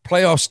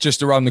 playoffs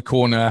just around the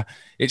corner.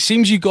 It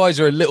seems you guys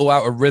are a little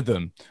out of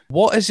rhythm.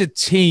 What as a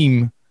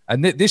team,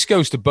 and this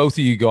goes to both of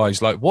you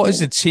guys, like what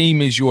as a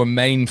team is your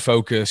main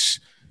focus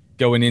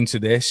going into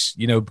this,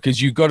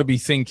 because you've got to be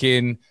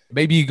thinking,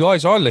 maybe you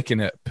guys are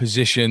looking at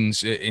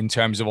positions in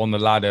terms of on the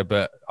ladder,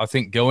 but I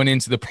think going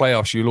into the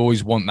playoffs, you'll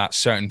always want that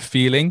certain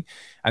feeling.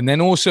 And then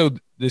also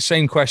the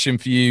same question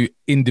for you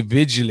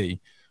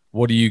individually.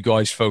 What are you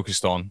guys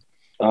focused on?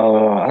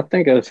 I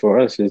think as for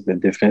us is the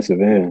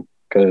defensive end,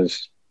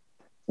 because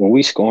when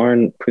we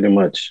scoring, pretty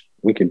much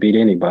we can beat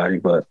anybody,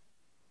 but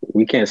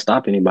we can't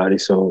stop anybody.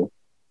 So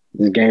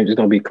this game is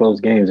going to be close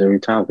games every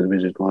time because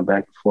we're just going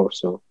back and forth.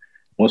 So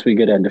once we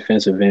get that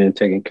defensive end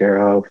taken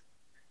care of,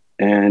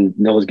 and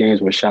those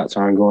games where shots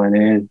aren't going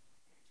in,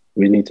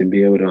 we need to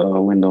be able to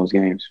win those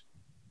games.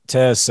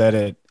 Tez said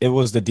it. It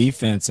was the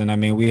defense. And, I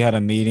mean, we had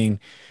a meeting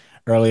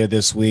earlier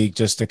this week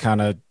just to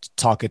kind of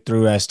talk it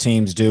through as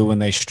teams do when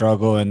they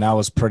struggle. And that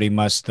was pretty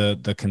much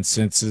the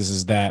consensus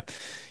is that,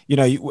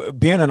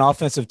 being an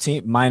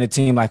offensive minded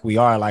team like we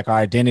are, like our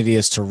identity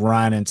is to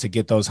run and to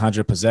get those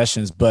 100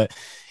 possessions, but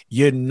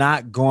you're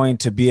not going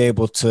to be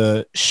able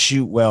to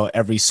shoot well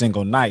every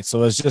single night.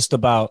 So it's just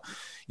about,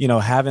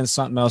 having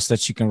something else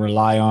that you can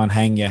rely on,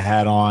 hang your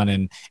hat on,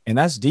 and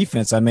that's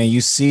defense. I mean,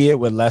 you see it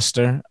with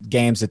Leicester,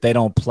 games that they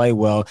don't play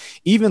well.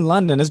 Even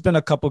London, there's been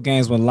a couple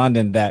games with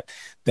London that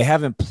they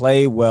haven't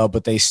played well,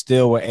 but they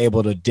still were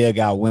able to dig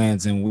out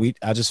wins. And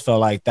I just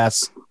felt like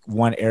that's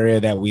one area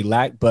that we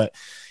lack. But,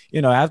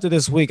 after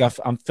this week,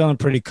 I'm feeling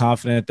pretty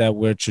confident that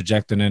we're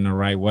trajecting in the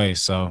right way.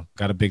 So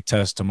got a big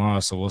test tomorrow,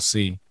 so we'll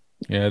see.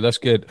 Yeah, that's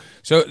good.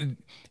 So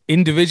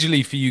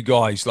individually for you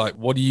guys, like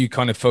what are you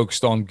kind of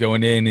focused on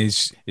going in?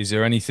 Is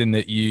there anything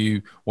that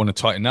you want to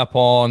tighten up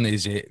on?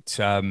 Is it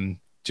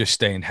just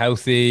staying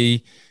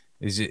healthy?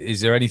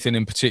 Is there anything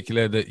in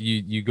particular that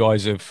you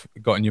guys have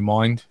got in your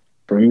mind?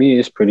 For me,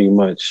 it's pretty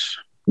much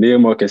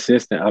being more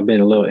consistent. I've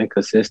been a little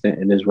inconsistent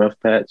in this rough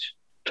patch.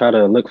 Try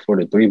to look for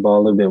the 3 ball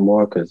a little bit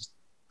more because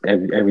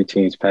every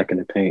team's packing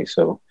the paint.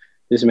 So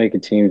just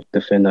making teams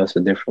defend us a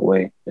different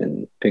way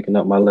and picking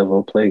up my level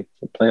of play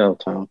for playoff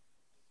time.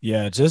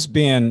 Yeah, just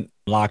being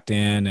locked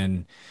in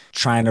and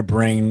trying to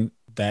bring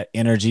that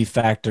energy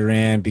factor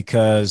in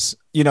because,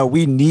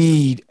 we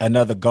need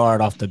another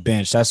guard off the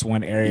bench. That's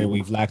one area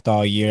we've lacked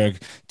all year.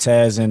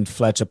 Tez and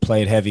Fletcher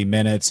played heavy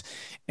minutes.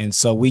 And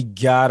so we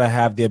got to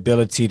have the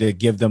ability to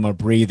give them a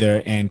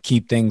breather and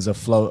keep things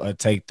afloat or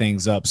take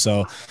things up.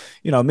 So,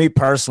 me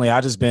personally,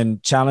 I just been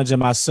challenging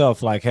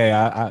myself like, hey,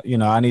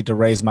 I need to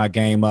raise my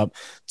game up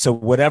to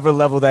whatever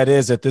level that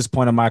is at this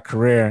point in my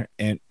career.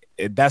 And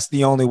that's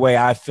the only way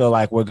I feel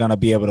like we're going to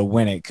be able to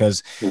win it,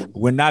 because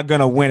we're not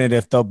going to win it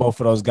if both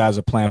of those guys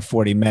are playing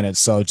 40 minutes.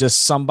 So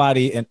just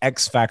somebody, an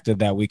X factor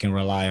that we can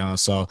rely on.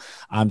 So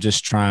I'm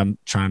just trying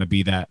to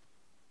be that.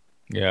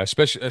 Yeah,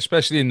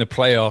 especially in the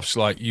playoffs,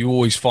 like you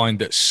always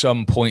find at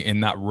some point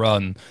in that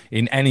run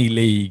in any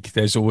league,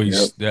 there's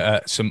always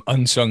some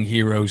unsung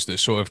heroes that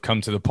sort of come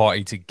to the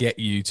party to get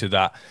you to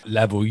that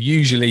level.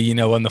 Usually,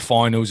 on the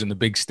finals and the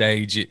big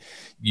stage,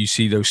 you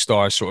see those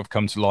stars sort of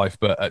come to life,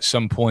 but at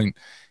some point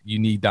you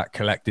need that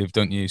collective,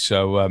 don't you?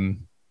 So,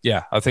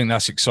 yeah, I think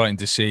that's exciting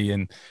to see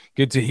and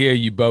good to hear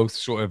you both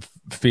sort of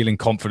feeling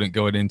confident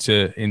going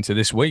into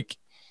this week.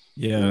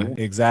 Yeah,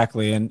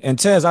 exactly. And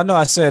Tez, I know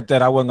I said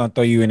that I wasn't going to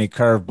throw you any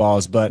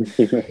curveballs, but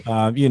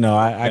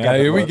I got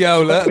here we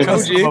go.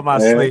 Told you up my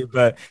sleeve,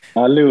 but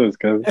I lose,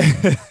 cuz.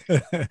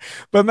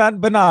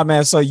 but nah,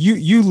 man. So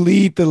you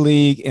lead the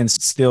league in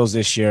steals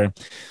this year.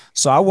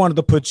 So I wanted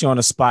to put you on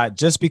the spot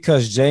just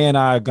because Jay and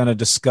I are going to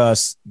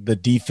discuss the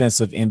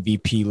defensive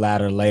MVP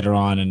ladder later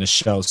on in the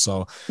show.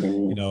 So,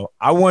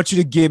 I want you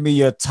to give me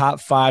your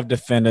top 5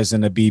 defenders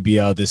in the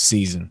BBL this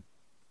season.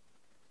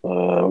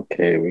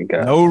 Okay, we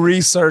got no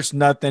research,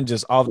 nothing,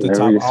 just off the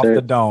top, off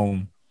the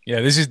dome.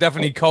 Yeah, this is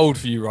definitely cold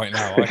for you right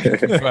now. I can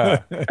confirm.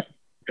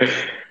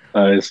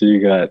 All right, so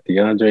you got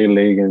DeAndre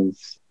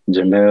Liggins,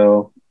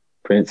 Jamel,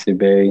 Prince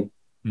Bay,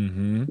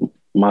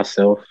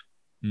 myself,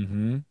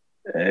 and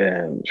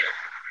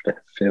that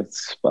 5th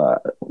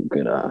spot. I'm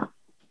gonna.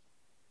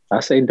 I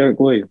say Dirk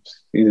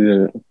Williams.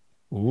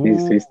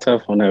 He's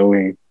tough on that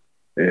wing.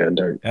 Yeah,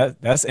 Dirk.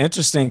 That's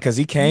interesting because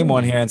he came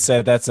on here and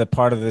said that's a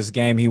part of this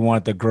game he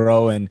wanted to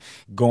grow, and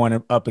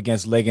going up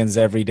against Liggins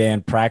every day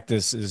in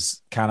practice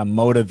is kind of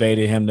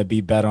motivated him to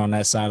be better on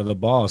that side of the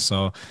ball.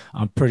 So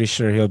I'm pretty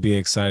sure he'll be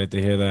excited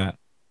to hear that.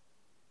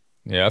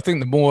 Yeah, I think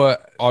the more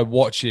I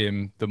watch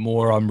him, the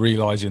more I'm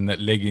realizing that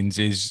Liggins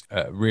is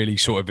really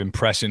sort of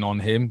impressing on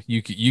him.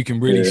 You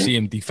can really see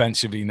him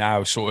defensively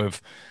now, sort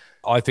of.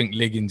 I think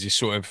Liggins is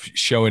sort of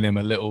showing him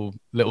a little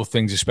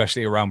things,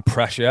 especially around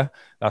pressure.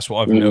 That's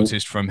what I've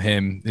noticed from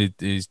him.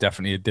 It is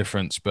definitely a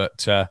difference.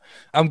 But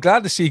I'm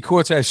glad to see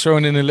Cortez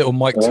throwing in a little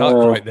Mike Tuck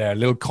right there, a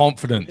little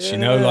confidence.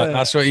 Like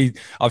that's what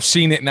I've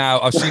seen it now.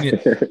 I've seen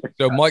it.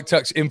 So Mike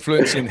Tuck's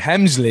influencing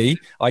Hemsley.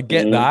 I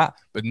get that,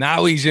 but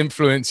now he's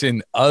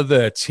influencing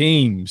other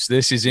teams.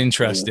 This is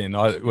interesting.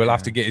 We'll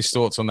have to get his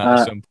thoughts on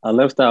that. I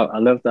left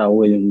out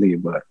William Lee,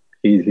 but.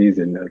 He's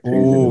in there.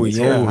 Oh,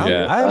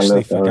 yeah. I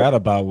actually forgot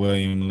about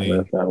William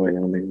Lee.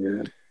 William Lee,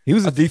 yeah. He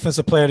was a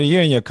defensive player of the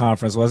year in your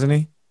conference, wasn't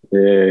he?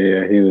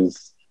 Yeah. He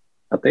was.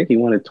 I think he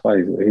won it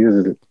twice.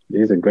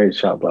 He's a great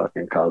shot blocker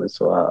in college,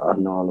 so I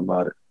know all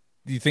about it.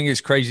 Do you think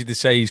it's crazy to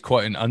say he's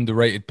quite an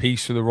underrated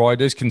piece for the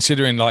Riders,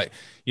 considering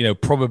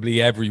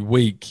probably every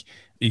week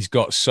he's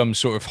got some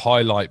sort of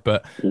highlight,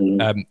 but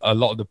a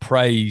lot of the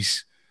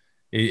praise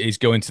is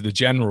going to the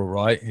general,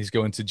 right? He's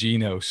going to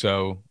Gino,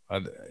 so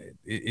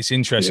it's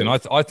interesting. Yeah.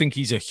 I think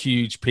he's a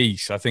huge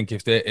piece. I think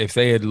if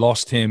they had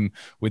lost him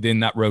within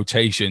that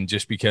rotation,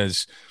 just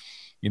because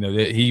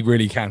he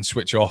really can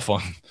switch off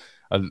on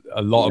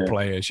a lot of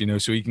players,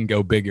 so he can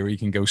go bigger, he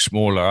can go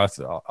smaller.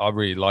 I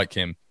really like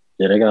him.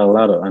 Yeah, they got a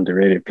lot of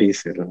underrated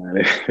pieces,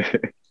 man.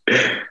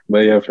 But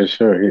yeah, for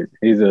sure,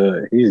 he's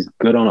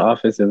good on the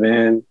offensive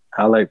end,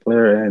 highlight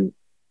player, and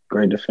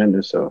great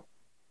defender. So.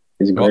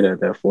 He's great at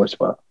that 4th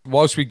spot.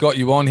 Whilst we got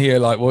you on here,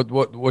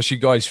 what's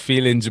your guys'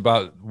 feelings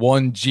about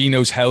one?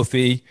 Gino's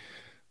healthy,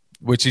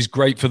 which is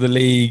great for the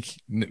league.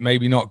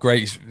 Maybe not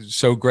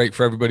so great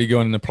for everybody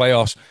going in the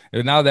playoffs.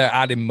 And now they're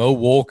adding Mo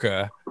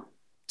Walker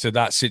to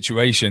that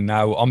situation.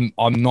 Now I'm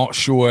not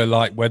sure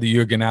whether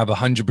you're going to have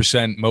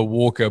 100% Mo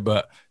Walker,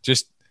 but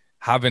just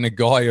having a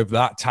guy of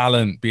that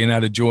talent being able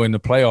to join the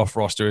playoff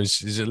roster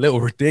is a little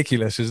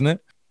ridiculous, isn't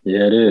it?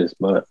 Yeah, it is,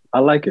 but I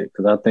like it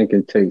because I think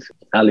it takes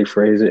Ali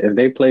Frazier. If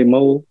they play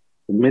Mo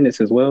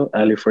minutes as well,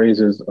 Ali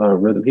Frazier's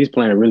rhythm. He's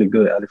playing really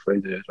good. Ali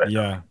Frazier is right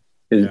now.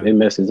 It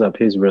messes up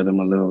his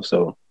rhythm a little,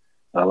 so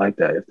I like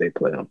that if they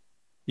play him.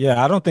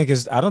 Yeah, I don't think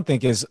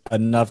it's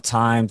enough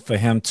time for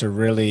him to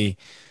really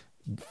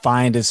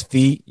find his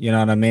feet. You know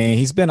what I mean?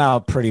 He's been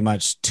out pretty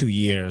much 2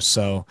 years,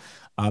 so.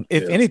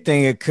 If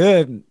anything, it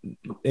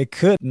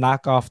could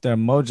knock off their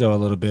mojo a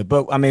little bit.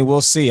 But, I mean,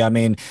 we'll see. I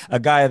mean, a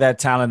guy of that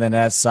talent and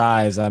that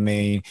size, I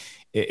mean,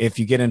 if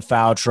you get in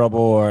foul trouble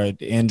or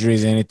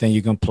injuries or anything,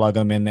 you can plug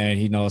him in there.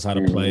 He knows how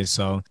to play.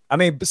 So, I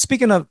mean,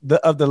 speaking of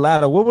the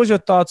ladder, what was your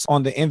thoughts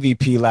on the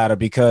MVP ladder?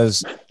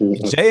 Because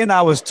Jay and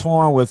I was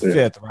torn with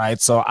fifth, right?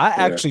 So I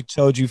actually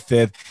told you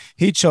fifth.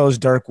 He chose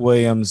Dirk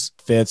Williams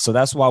fifth. So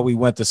that's why we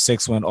went to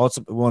sixth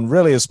when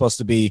really is supposed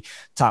to be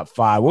top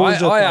five. What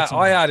was your thoughts on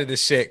I that? added a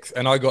sixth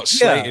and I got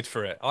slated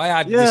for it. I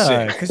added the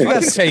sixth. Because you I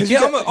got can take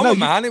it. I'm a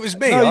man. It was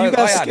me. No, you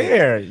got I added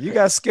scared. You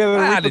got scared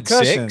of the I added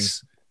repercussions.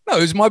 six. No,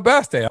 it was my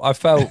birthday. I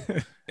felt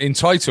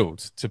entitled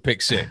to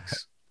pick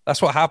six. That's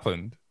what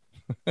happened.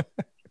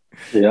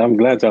 Yeah, I'm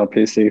glad y'all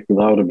picked six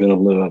because I would have been a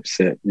little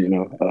upset, you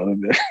know.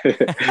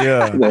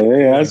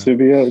 I should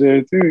be up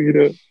there too, you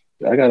know.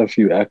 I got a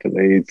few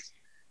accolades,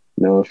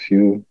 you know, a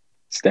few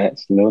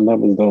stats. You know,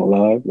 numbers don't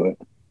lie, but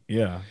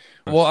yeah.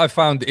 What I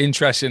found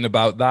interesting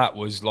about that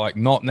was like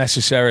not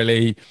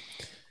necessarily.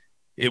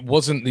 It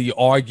wasn't the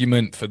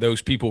argument for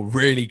those people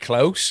really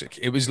close.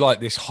 It was like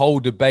this whole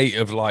debate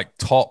of like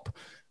top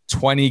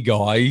 20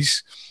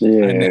 guys.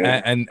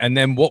 Yeah. And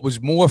then what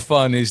was more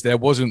fun is there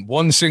wasn't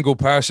one single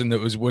person that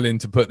was willing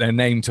to put their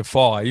name to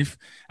five.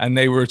 And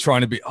they were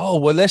trying to be, oh,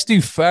 well, let's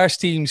do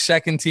first team,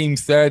 second team,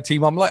 third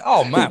team. I'm like,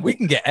 oh man, we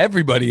can get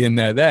everybody in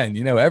there then.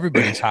 You know,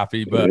 everybody's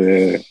happy. But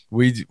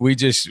we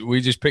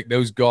just picked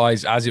those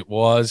guys as it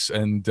was.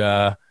 And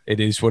it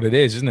is what it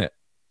is, isn't it?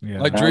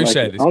 Yeah. Like Drew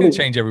said, it's going to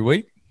change every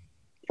week.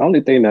 The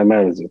only thing that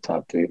matters is the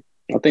top three.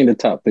 I think the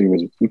top three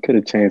was we could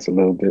have changed a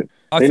little bit.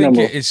 I think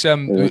it's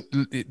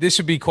this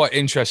would be quite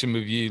interesting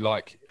with you.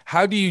 Like,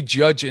 how do you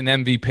judge an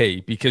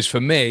MVP? Because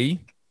for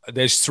me,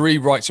 there's three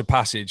rites of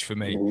passage for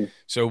me. Mm-hmm.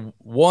 So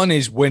one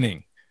is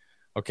winning.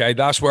 Okay,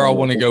 that's where I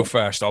want to go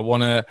first. I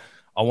want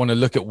to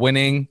look at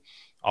winning.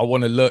 I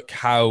want to look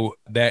how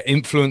their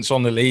influence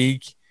on the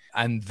league,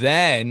 and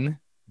then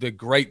the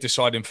great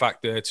deciding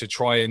factor to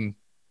try and,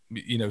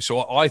 you know.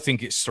 So I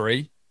think it's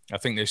three. I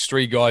think there's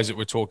three guys that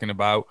we're talking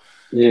about.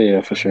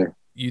 Yeah, for sure.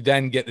 You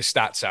then get the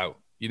stats out,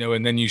 you know,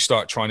 and then you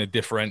start trying to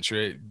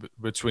differentiate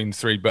between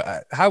three.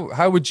 But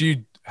how would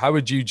you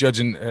judge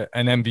an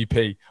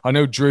MVP? I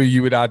know, Drew,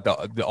 you would add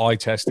the eye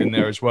test in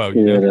there as well.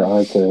 Yeah, the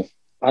eye test.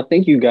 I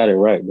think you got it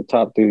right. The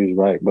top three is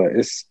right, but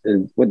it's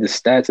with the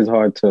stats, it's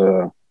hard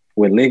to.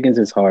 With Liggins,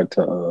 it's hard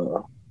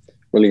to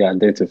really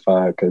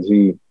identify because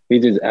he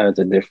just adds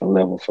a different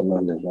level for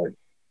London. Like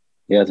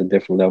he has a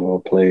different level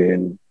of play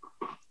and.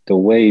 The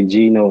way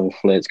Gino and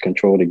Fletch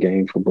control the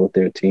game for both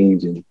their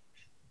teams and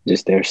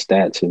just their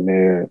stats and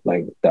their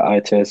like the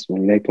eye test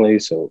when they play.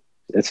 So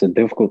it's a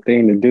difficult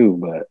thing to do,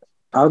 but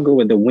I'll go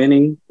with the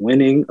winning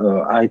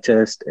eye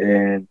test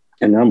and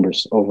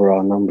numbers,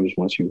 overall numbers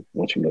once you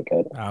look at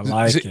it. I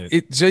like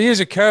it. So here's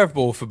a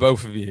curveball for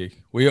both of you.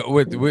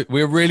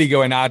 We're really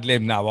going ad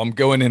lib now. I'm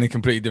going in a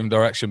completely different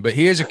direction, but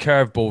here's a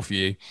curveball for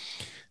you.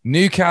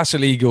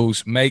 Newcastle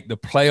Eagles make the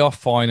playoff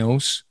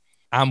finals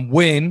and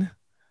win.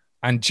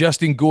 And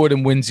Justin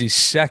Gordon wins his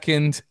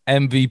second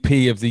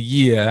MVP of the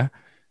year.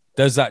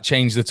 Does that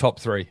change the top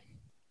three?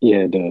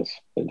 Yeah, it does.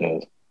 It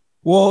does.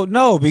 Well,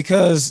 no,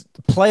 because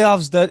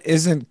playoffs that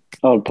isn't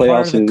part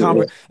of the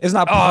conversation. It's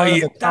not part of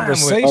the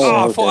conversation.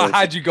 I thought I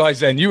had you guys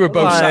then. You were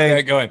both sat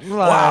there going,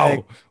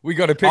 wow, we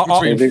got to pick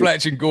between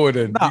Fletch and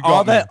Gordon.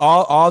 All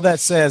that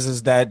says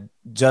is that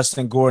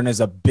Justin Gordon is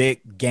a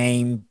big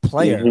game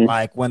player. Mm-hmm.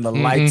 Like when the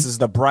lights is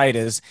the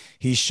brightest,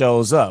 he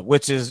shows up,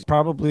 which is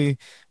probably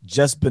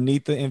just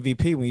beneath the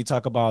MVP. When you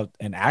talk about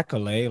an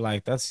accolade,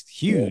 like that's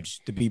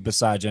huge to be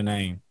beside your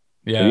name.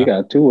 Yeah, so you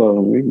got two of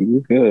them.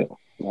 You good.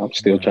 I'm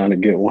still trying to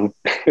get one.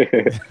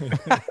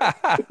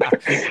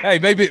 Hey,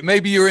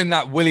 maybe you're in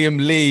that William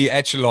Lee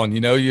echelon.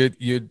 You know,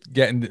 you're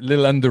getting a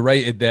little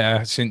underrated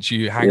there since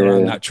you hang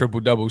around that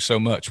triple double so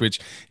much, which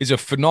is a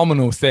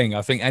phenomenal thing.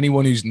 I think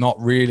anyone who's not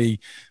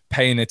really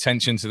paying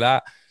attention to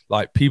that,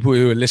 like people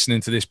who are listening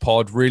to this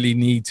pod, really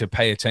need to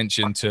pay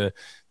attention to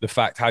the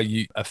fact how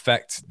you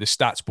affect the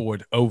stats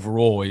board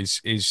overall is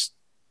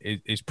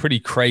pretty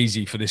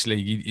crazy for this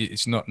league.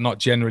 It's not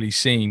generally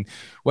seen.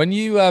 When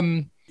you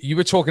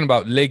were talking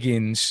about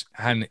Liggins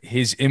and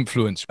his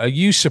influence. Are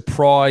you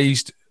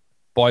surprised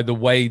by the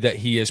way that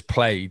he has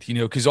played? You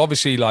know, because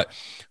obviously, like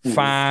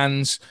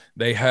fans,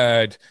 they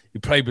heard he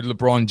played with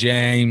LeBron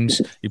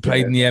James, he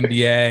played in the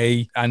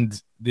NBA,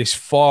 and this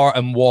far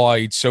and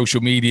wide social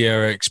media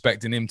are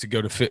expecting him to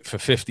go to fit for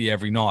 50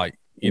 every night,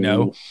 you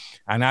know?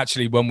 And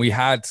actually, when we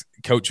had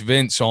Coach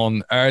Vince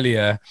on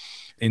earlier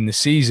in the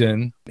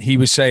season, he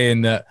was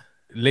saying that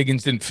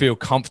Liggins didn't feel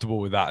comfortable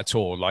with that at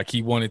all. Like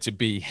he wanted to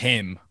be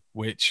him,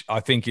 which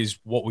I think is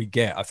what we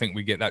get. I think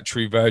we get that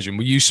true version.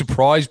 Were you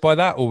surprised by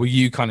that, or were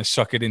you kind of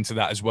suckered into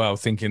that as well,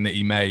 thinking that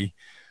he may?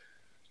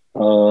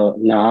 No,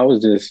 I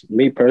was just,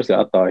 me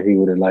personally, I thought he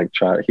would have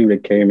he would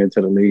have came into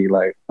the league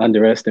like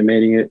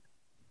underestimating it.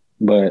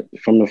 But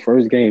from the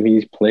first game,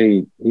 he's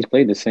played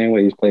the same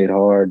way. He's played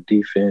hard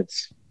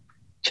defense.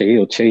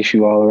 He'll chase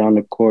you all around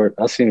the court.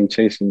 I seen him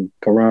chasing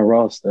Karan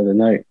Ross the other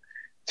night,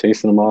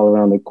 chasing him all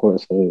around the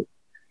court. So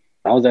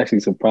I was actually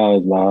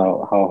surprised by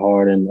how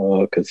hard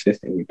and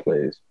consistent he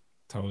plays.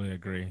 Totally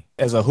agree.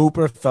 As a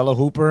hooper, fellow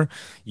hooper,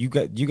 you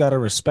got to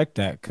respect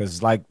that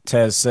because, like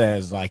Tez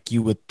says, like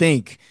you would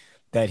think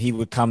that he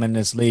would come in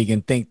this league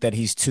and think that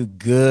he's too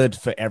good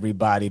for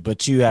everybody,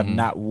 but you have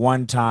not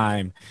one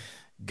time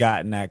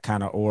gotten that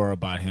kind of aura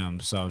about him.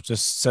 So it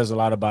just says a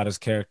lot about his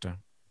character.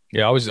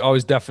 Yeah, I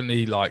was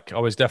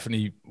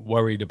definitely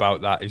worried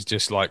about that. Is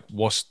just like,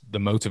 what's the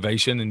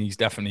motivation? And he's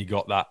definitely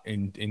got that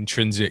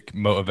intrinsic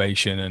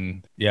motivation.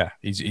 And yeah,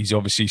 he's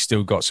obviously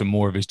still got some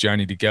more of his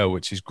journey to go,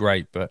 which is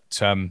great. But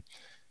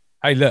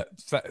hey, look,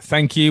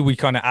 thank you. We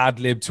kind of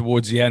ad-libbed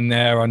towards the end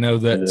there. I know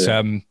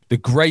that the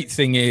great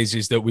thing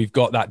is that we've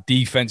got that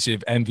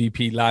defensive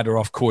MVP ladder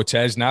off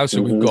Cortez now. So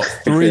we've got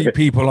 3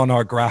 people on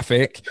our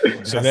graphic.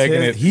 So they're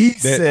going to... He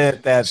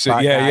said that. So,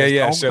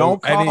 yeah.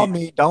 Don't call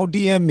me. Don't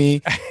DM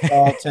me.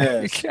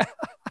 Cortez.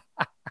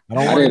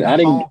 I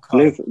didn't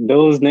listen,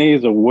 those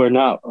names were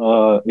not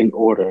in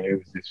order. It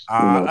was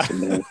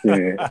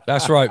just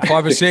That's right.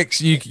 5 or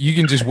 6. You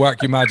can just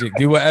work your magic.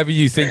 Do whatever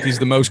you think is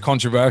the most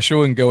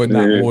controversial and go in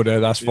that order.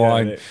 That's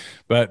fine. Yeah.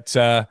 But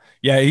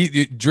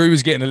Drew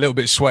was getting a little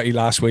bit sweaty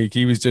last week.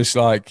 He was just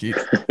like he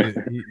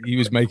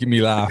was making me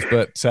laugh.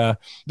 But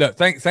look,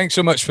 thanks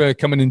so much for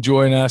coming and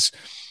joining us.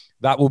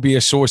 That will be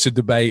a source of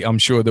debate, I'm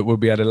sure, that we'll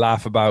be able to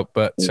laugh about.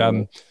 But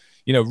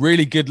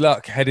really good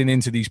luck heading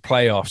into these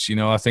playoffs.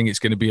 I think it's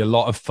going to be a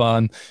lot of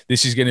fun.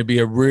 This is going to be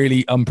a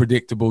really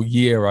unpredictable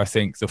year. I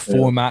think the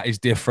format is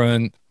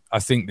different. I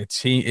think the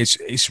team,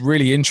 it's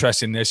really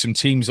interesting. There's some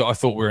teams that I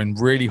thought were in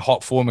really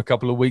hot form a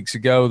couple of weeks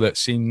ago that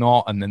seem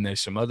not. And then there's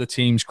some other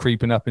teams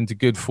creeping up into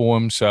good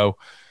form. So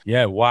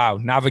yeah, wow.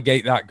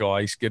 Navigate that,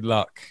 guys. Good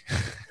luck.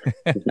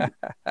 May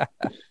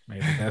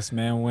the best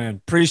man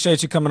win.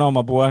 Appreciate you coming on,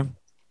 my boy.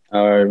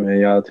 All right, man.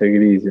 Y'all take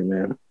it easy,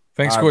 man.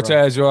 Thanks,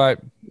 Cortez. All right.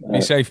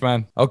 Be safe,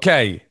 man.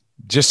 Okay.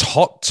 Just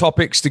hot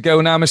topics to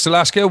go now, Mr.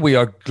 Lasker. We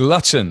are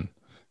glutton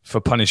for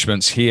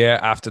punishments here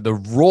after the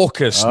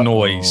raucous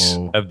noise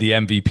of the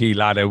MVP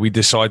ladder. We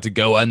decide to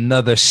go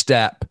another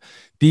step.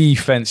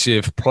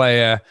 Defensive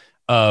player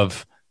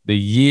of the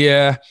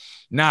year.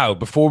 Now,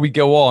 before we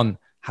go on,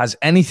 has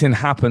anything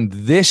happened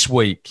this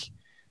week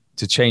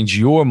to change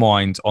your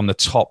mind on the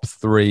top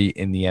 3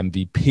 in the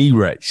MVP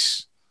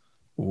race?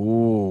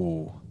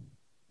 Ooh,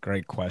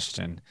 great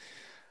question.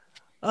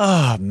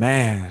 Oh,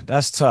 man,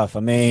 that's tough. I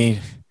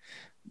mean,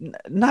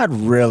 not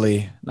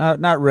really.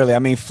 Not really. I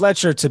mean,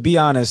 Fletcher, to be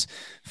honest,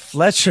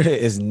 Fletcher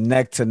is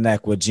neck to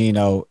neck with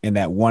Geno in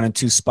that 1 and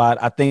 2 spot.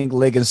 I think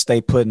Liggins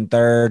stay put in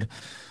 3rd.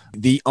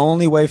 The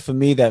only way for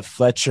me that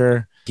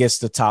Fletcher gets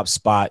the top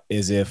spot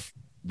is if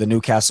the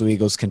Newcastle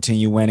Eagles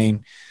continue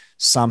winning.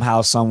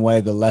 Somehow, some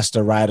way, the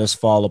Leicester Riders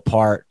fall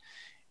apart.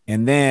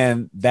 And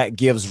then that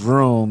gives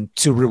room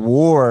to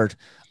reward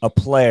a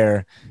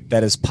player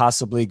that is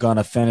possibly going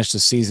to finish the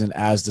season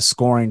as the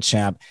scoring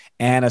champ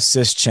and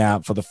assist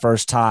champ for the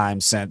first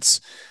time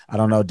since, I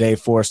don't know, Dave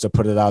Forrester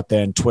put it out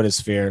there in Twitter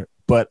sphere,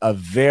 but a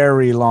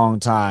very long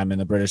time in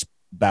the British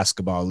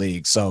Basketball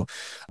League. So,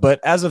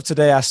 but as of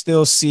today, I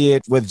still see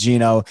it with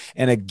Geno.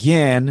 And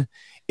again,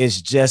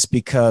 it's just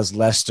because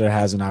Leicester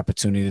has an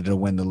opportunity to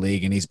win the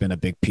league and he's been a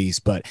big piece.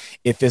 But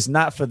if it's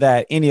not for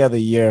that, any other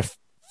year,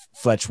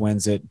 Fletch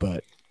wins it,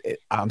 but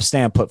I'm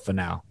staying put for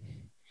now.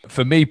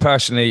 For me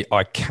personally,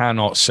 I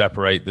cannot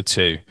separate the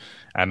two.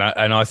 And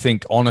I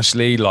think,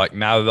 honestly, like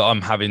now that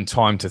I'm having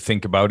time to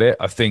think about it,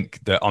 I think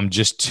that I'm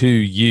just too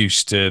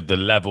used to the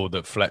level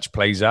that Fletch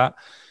plays at.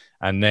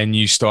 And then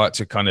you start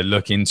to kind of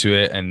look into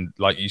it. And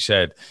like you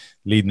said,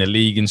 leading the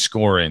league in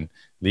scoring,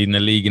 leading the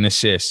league in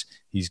assists.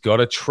 He's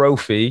got a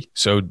trophy.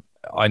 So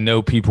I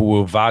know people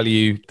will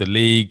value the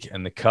league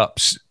and the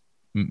cups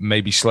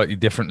maybe slightly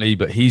differently,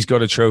 but he's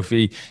got a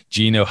trophy.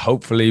 Geno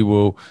hopefully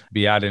will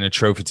be adding a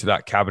trophy to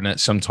that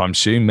cabinet sometime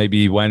soon,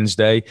 maybe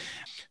Wednesday.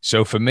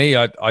 So for me,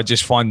 I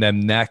just find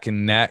them neck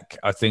and neck.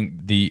 I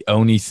think the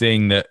only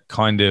thing that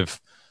kind of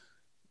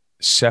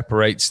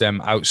separates them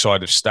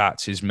outside of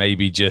stats is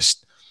maybe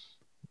just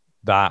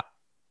that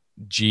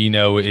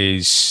Geno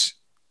is,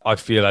 I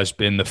feel, has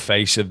been the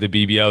face of the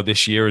BBL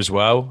this year as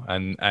well.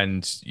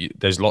 And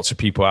there's lots of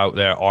people out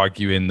there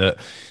arguing that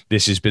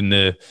this has been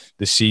the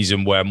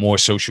season where more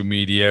social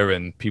media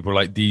and people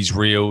like these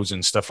reels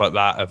and stuff like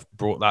that have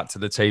brought that to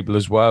the table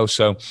as well.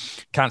 So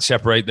can't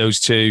separate those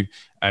two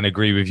and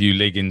agree with you.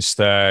 Liggins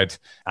 3rd,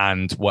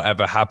 and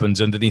whatever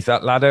happens underneath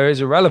that ladder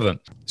is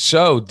irrelevant.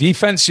 So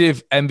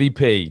defensive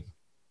MVP.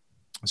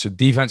 So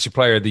defensive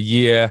player of the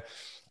year.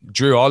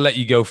 Drew, I'll let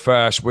you go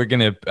first. We're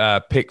going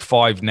to pick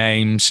 5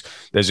 names.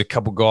 There's a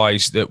couple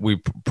guys that we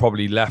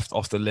probably left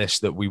off the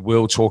list that we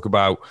will talk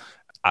about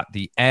at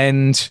the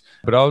end.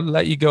 But I'll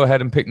let you go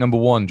ahead and pick number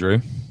 1,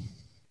 Drew.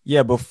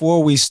 Yeah,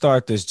 before we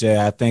start this, Jay,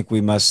 I think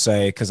we must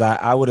say, because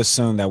I would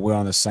assume that we're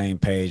on the same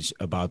page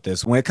about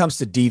this. When it comes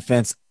to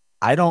defense,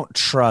 I don't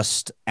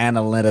trust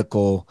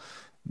analytical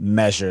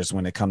measures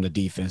when it comes to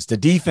defense. The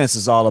defense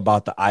is all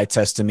about the eye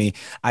test to me.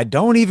 I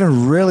don't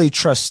even really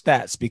trust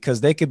stats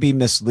because they could be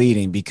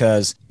misleading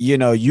because, you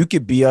know, you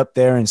could be up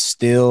there in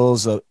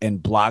steals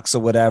and blocks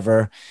or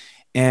whatever,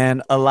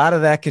 And a lot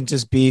of that can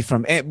just be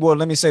from, well,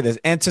 let me say this,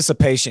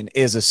 anticipation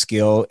is a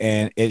skill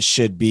and it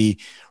should be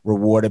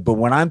rewarded. But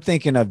when I'm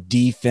thinking of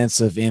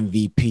defensive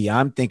MVP,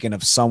 I'm thinking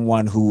of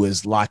someone who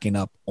is locking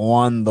up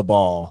on the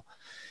ball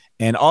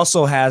and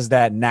also has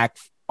that knack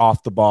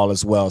off the ball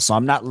as well. So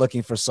I'm not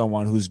looking for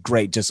someone who's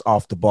great just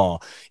off the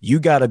ball. You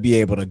got to be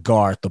able to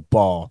guard the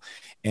ball.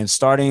 And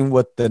starting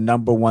with the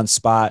number one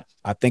spot,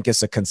 I think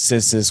it's a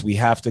consensus. We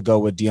have to go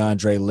with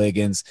DeAndre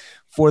Liggins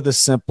for the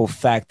simple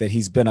fact that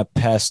he's been a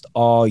pest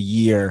all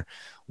year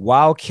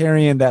while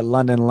carrying that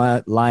London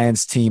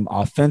Lions team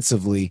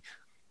offensively,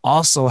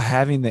 also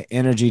having the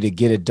energy to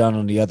get it done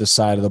on the other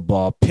side of the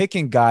ball,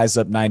 picking guys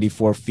up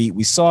 94 feet.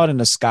 We saw it in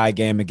the Sky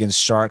game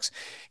against Sharks,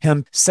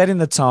 him setting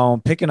the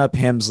tone, picking up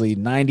Hemsley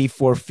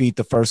 94 feet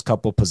the first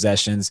couple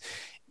possessions.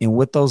 And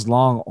with those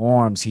long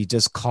arms, he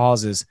just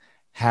causes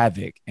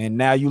havoc. And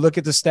now you look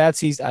at the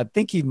stats, I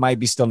think he might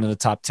be still in the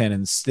top 10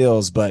 in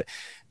steals, but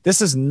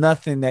this is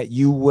nothing that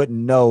you wouldn't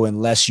know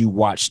unless you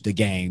watch the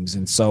games.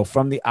 And so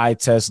from the eye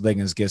test,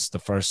 Liggins gets the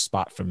first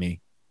spot for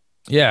me.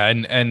 Yeah,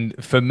 and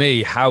for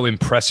me, how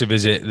impressive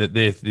is it that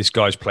this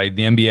guy's played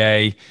the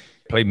NBA,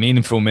 played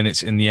meaningful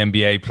minutes in the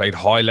NBA, played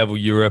high-level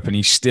Europe, and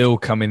he's still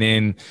coming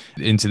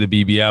into the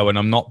BBL. And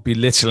I'm not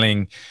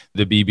belittling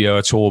the BBL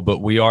at all, but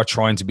we are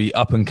trying to be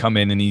up and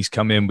coming, and he's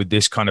come in with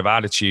this kind of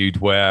attitude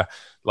where,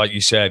 like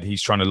you said,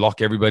 he's trying to lock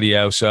everybody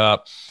else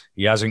up.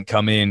 He hasn't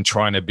come in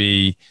trying to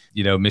be,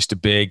 Mr.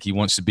 Big. He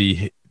wants to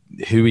be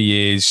who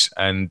he is.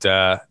 And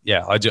I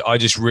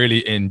just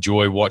really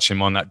enjoy watching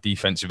him on that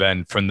defensive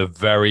end from the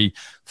very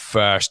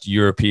first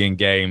European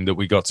game that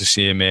we got to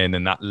see him in.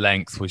 And that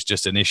length was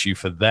just an issue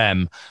for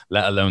them,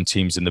 let alone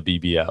teams in the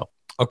BBL.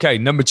 Okay,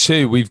 number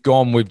 2, we've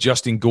gone with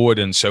Justin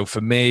Gordon. So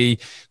for me,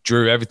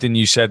 Drew, everything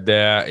you said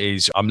there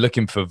is I'm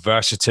looking for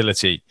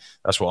versatility.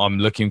 That's what I'm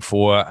looking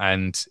for.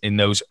 And in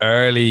those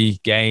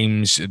early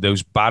games,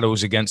 those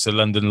battles against the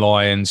London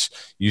Lions,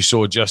 you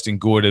saw Justin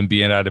Gordon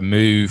being able to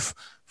move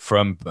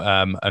from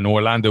an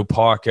Orlando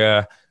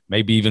Parker,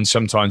 maybe even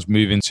sometimes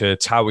moving to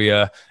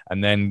Tawia,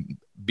 and then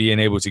being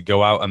able to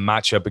go out and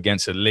match up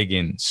against a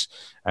Liggins.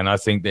 And I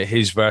think that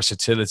his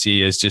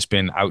versatility has just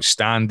been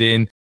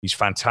outstanding. He's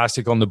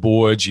fantastic on the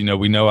boards.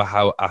 We know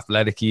how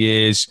athletic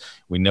he is.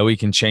 We know he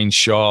can change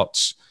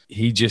shots.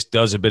 He just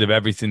does a bit of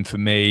everything for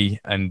me.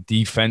 And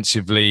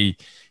defensively,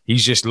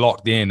 he's just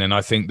locked in. And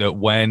I think that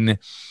when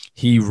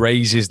he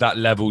raises that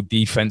level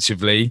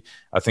defensively,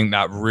 I think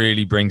that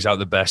really brings out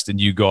the best in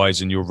you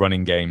guys and your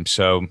running game.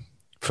 So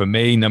for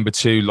me, number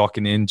 2,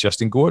 locking in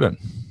Justin Gordon.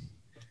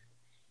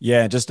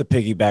 Yeah, just to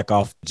piggyback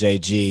off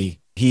JG,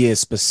 he has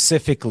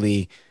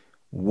specifically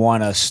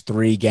won us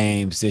 3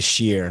 games this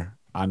year.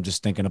 I'm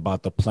just thinking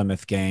about the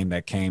Plymouth game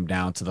that came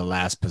down to the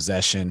last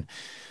possession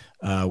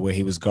where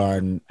he was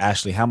guarding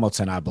Ashley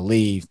Hamilton, I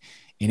believe.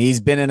 And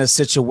he's been in a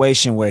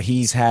situation where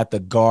he's had to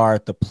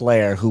guard the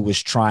player who was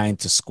trying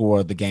to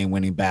score the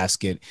game-winning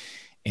basket,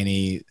 and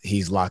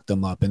he's locked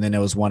them up. And then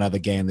there was one other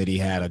game that he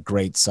had a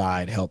great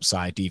help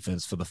side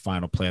defense for the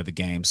final play of the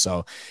game.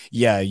 So,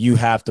 yeah, you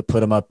have to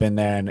put him up in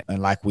there.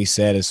 And like we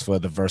said, is for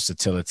the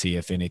versatility,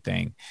 if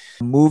anything.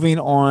 Moving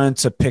on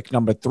to pick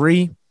number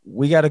 3,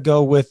 we got to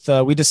go with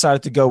we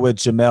decided to go with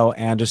Jamel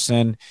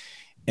Anderson.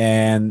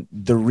 And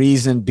the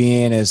reason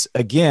being is,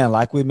 again,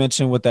 like we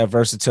mentioned with that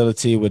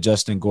versatility with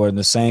Justin Gordon,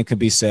 the same can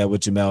be said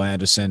with Jamel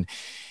Anderson.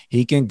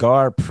 He can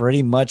guard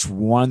pretty much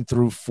 1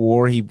 through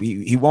 4.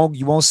 You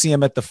won't see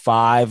him at the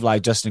 5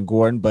 like Justin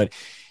Gordon, but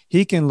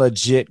he can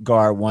legit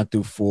guard 1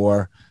 through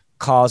 4,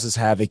 causes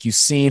havoc. You've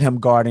seen him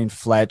guarding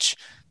Fletch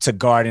to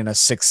guarding a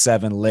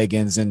 6'7"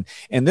 Liggins. And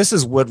this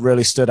is what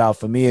really stood out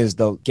for me is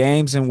the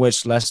games in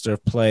which Leicester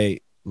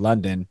played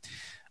London.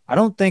 I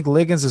don't think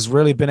Liggins has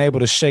really been able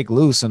to shake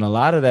loose, and a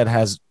lot of that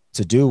has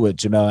to do with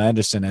Jamel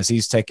Anderson as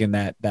he's taken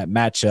that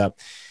matchup.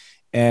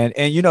 And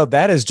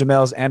that is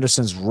Jamel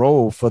Anderson's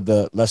role for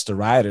the Leicester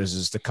Riders,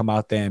 is to come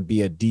out there and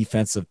be a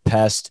defensive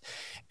pest.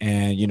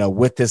 And,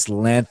 with this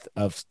length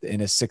in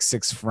his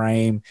 6'6"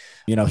 frame,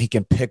 he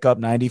can pick up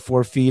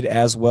 94 feet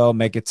as well,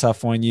 make it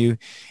tough on you.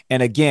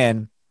 And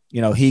again,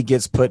 he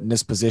gets put in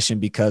this position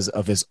because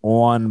of his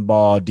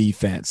on-ball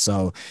defense.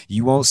 So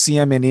you won't see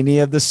him in any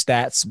of the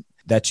stats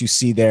that you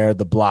see there,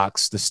 the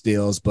blocks, the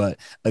steals. But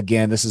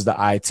again, this is the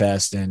eye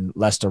test, and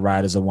Leicester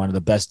Riders are one of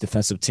the best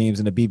defensive teams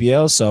in the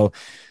BBL. So,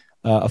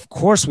 of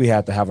course, we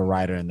have to have a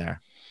rider in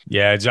there.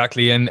 Yeah,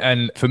 exactly.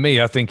 And for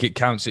me, I think it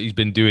counts that he's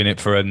been doing it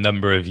for a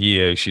number of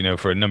years.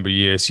 For a number of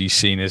years, he's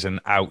seen as an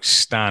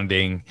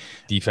outstanding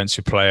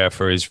defensive player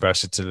for his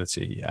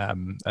versatility.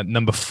 At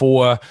number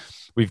 4,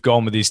 we've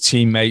gone with his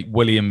teammate,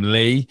 William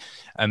Lee.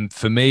 And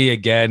for me,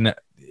 again,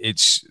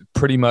 it's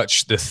pretty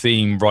much the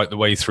theme right the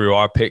way through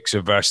our picks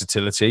of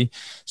versatility.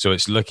 So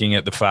it's looking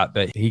at the fact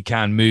that he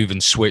can move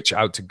and switch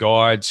out to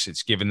guards.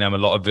 It's given them a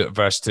lot of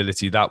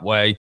versatility that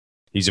way.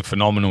 He's a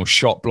phenomenal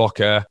shot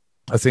blocker.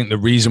 I think the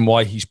reason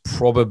why he's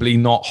probably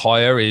not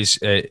higher is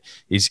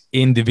his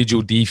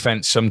individual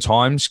defense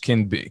sometimes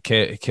can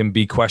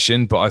be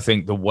questioned. But I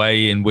think the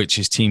way in which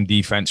his team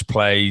defense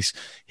plays,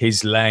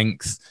 his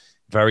length,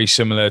 very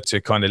similar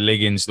to kind of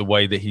Liggins, the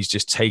way that he's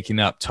just taking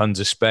up tons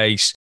of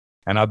space.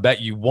 And I bet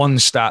you one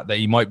stat that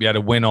he might be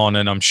able to win on,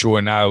 and I'm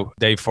sure now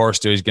Dave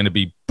Forrester is going to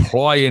be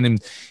plying him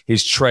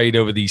his trade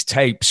over these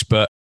tapes,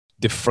 but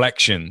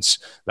deflections.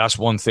 That's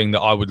one thing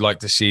that I would like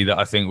to see, that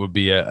I think would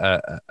be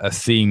a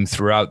theme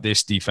throughout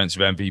this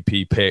defensive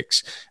MVP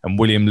picks. And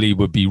William Lee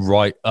would be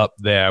right up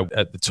there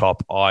at the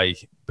top, I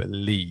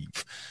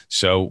believe.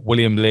 So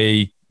William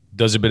Lee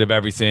does a bit of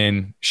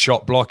everything.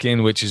 Shot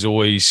blocking, which is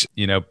always,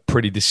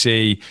 pretty to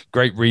see.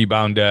 Great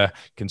rebounder,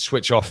 can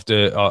switch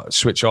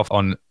off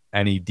on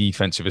any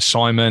defensive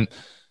assignment.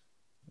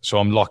 So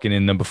I'm locking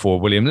in number 4,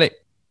 William Lee.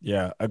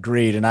 Yeah,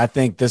 agreed. And I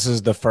think this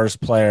is the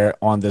first player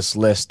on this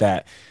list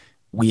that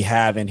we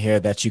have in here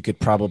that you could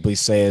probably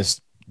say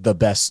is the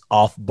best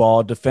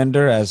off-ball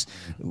defender, as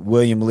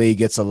William Lee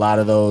gets a lot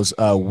of those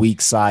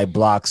weak side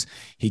blocks.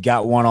 He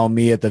got one on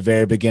me at the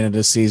very beginning of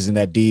the season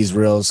that Deez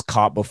Reels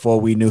caught before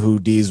we knew who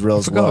Deez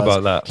Reels was. I forgot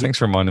about that. Thanks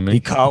for reminding me. He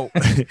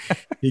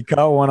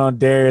caught one on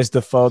Darius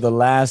Defoe the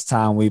last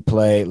time we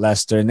played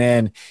Leicester, and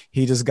then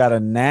he just got a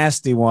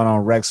nasty one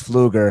on Rex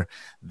Pfluger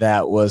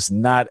that was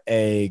not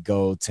a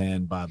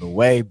goaltend, by the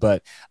way,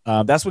 but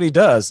that's what he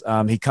does.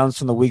 He comes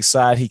from the weak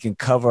side. He can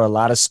cover a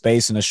lot of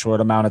space in a short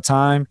amount of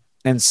time.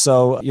 And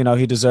so,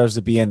 he deserves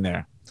to be in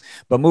there.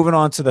 But moving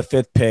on to the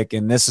 5th pick,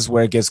 and this is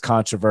where it gets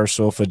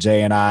controversial for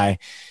Jay and I.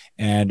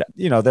 And,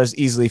 there's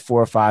easily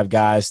 4 or 5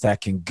 guys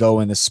that can go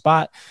in the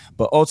spot.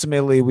 But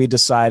ultimately, we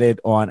decided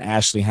on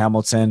Ashley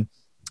Hamilton.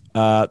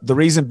 The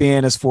reason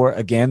being is for,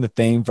 again, the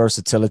theme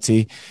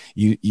versatility.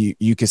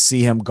 You can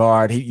see him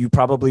guard. You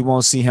probably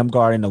won't see him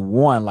guard in the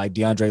 1 like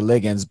DeAndre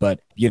Liggins,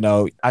 but,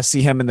 I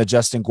see him in the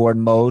Justin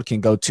Gordon mode,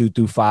 can go 2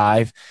 through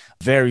 5.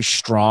 Very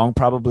strong,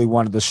 probably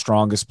one of the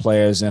strongest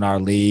players in our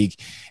league.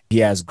 He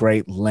has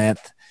great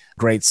length,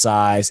 great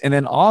size. And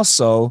then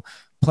also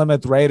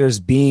Plymouth Raiders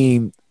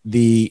being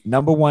the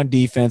number 1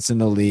 defense in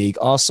the league,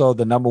 also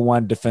the number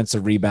 1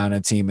 defensive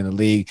rebounding team in the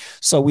league.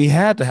 So we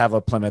had to have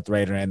a Plymouth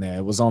Raider in there.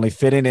 It was only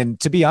fitting. And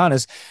to be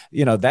honest,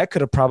 that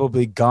could have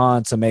probably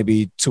gone to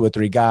maybe 2 or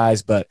 3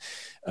 guys, but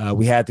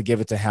we had to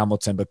give it to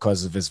Hamilton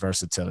because of his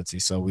versatility.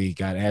 So we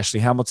got Ashley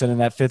Hamilton in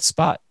that 5th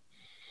spot.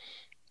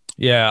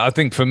 Yeah, I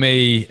think for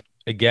me,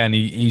 again,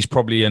 he's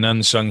probably an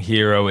unsung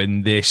hero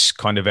in this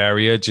kind of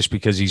area just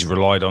because he's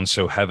relied on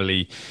so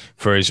heavily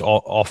for his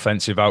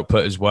offensive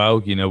output as well.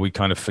 We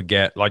kind of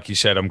forget, like you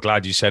said, I'm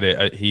glad you said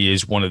it. He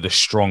is one of the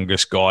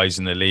strongest guys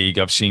in the league.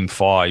 I've seen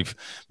 5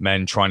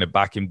 men trying to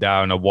back him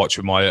down. I watched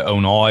with my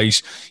own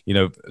eyes.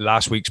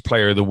 Last week's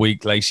player of the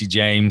week, Lacey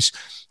James,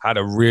 had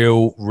a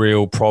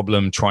real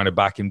problem trying to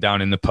back him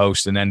down in the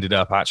post and ended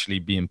up actually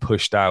being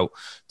pushed out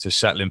to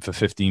settle him for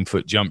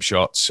 15-foot jump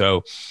shots.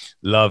 So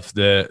love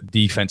the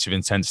defensive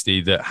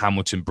intensity that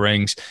Hamilton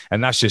brings.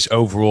 And that's just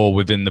overall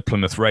within the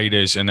Plymouth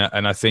Raiders. And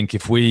I think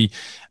if we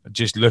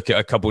just look at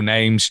a couple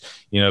names,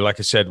 like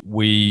I said,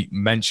 we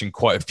mentioned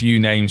quite a few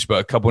names, but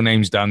a couple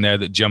names down there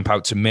that jump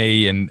out to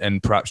me,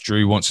 and perhaps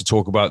Drew wants to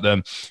talk about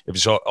them. It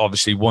was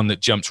obviously one that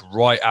jumps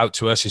right out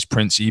to us is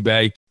Prince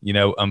eBay.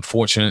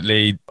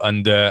 Unfortunately,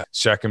 under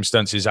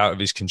circumstances out of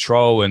his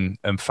control and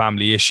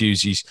family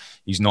issues,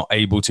 he's not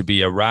able to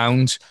be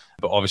around,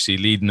 but obviously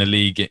leading the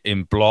league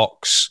in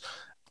blocks.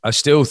 I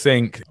still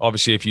think,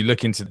 obviously, if you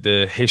look into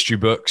the history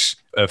books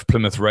of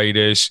Plymouth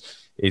Raiders,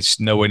 it's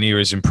nowhere near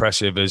as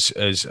impressive as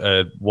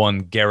one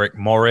Garrick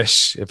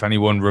Morris. If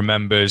anyone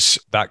remembers,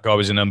 that guy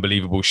was an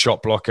unbelievable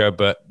shot blocker.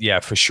 But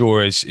yeah, for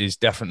sure is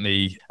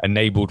definitely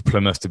enabled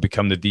Plymouth to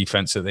become the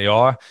defense that they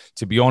are.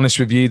 To be honest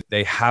with you,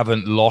 they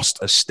haven't lost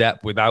a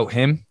step without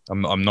him.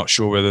 I'm not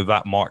sure whether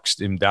that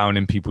marks him down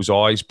in people's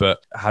eyes,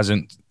 but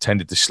hasn't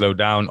tended to slow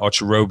down.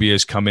 Ocherobia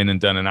has come in and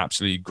done an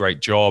absolutely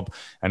great job,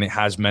 and it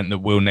has meant that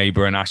Will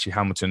Neighbor and Ashley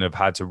Hamilton have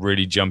had to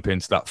really jump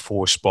into that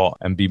 4 spot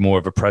and be more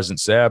of a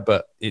presence there,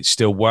 but it's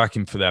still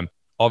working for them.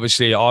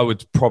 Obviously, I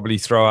would probably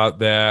throw out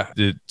there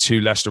the 2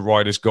 Leicester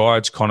Riders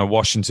guards, Connor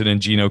Washington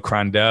and Gino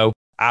Crandell.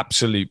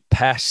 Absolute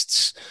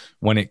pests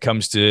when it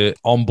comes to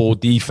on-ball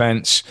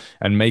defense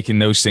and making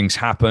those things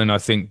happen. I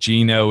think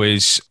Gino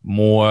is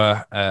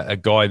more a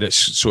guy that's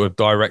sort of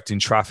directing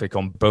traffic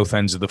on both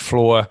ends of the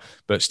floor,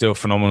 but still a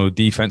phenomenal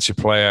defensive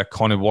player.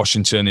 Connor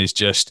Washington is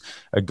just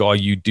a guy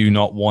you do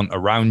not want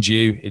around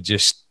you. It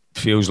just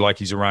feels like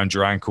he's around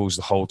your ankles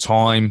the whole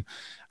time.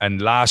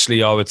 And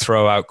lastly, I would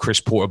throw out Chris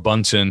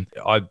Porter-Bunton.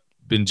 I've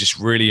been just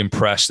really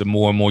impressed the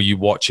more and more you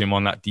watch him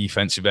on that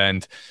defensive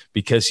end,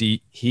 because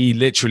he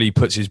literally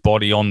puts his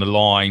body on the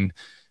line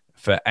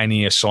for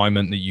any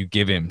assignment that you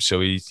give him.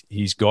 So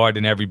he's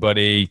guarding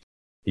everybody.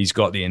 He's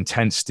got the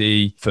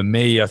intensity. For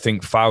me, I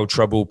think foul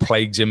trouble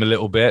plagues him a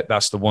little bit.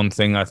 That's the one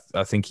thing I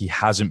think he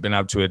hasn't been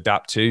able to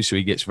adapt to. So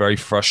he gets very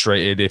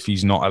frustrated if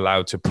he's not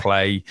allowed to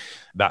play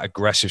that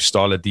aggressive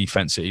style of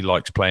defense that he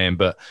likes playing.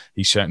 But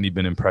he's certainly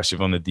been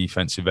impressive on the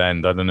defensive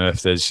end. I don't know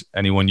if there's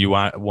anyone you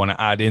want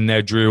to add in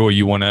there, Drew, or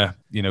you want to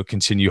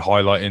continue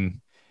highlighting.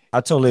 I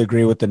totally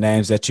agree with the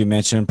names that you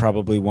mentioned.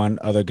 Probably one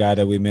other guy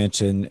that we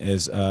mentioned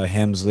is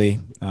Hemsley.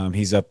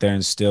 He's up there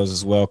in steals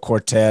as well.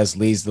 Cortez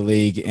leads the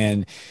league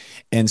in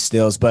in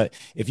Stills. But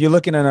if you're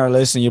looking at our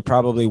list and you're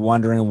probably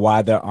wondering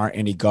why there aren't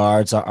any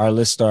guards, our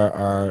list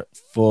are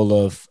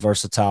full of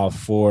versatile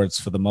forwards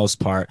for the most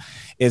part,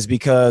 is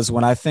because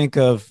when I think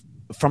of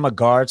from a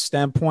guard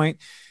standpoint,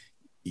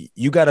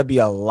 you got to be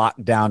a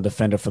lockdown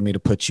defender for me to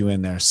put you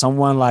in there.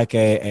 Someone like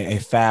a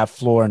Fab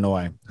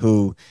Flournoy,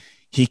 who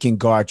he can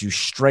guard you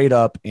straight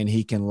up and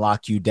he can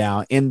lock you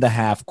down in the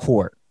half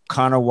court.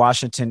 Connor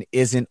Washington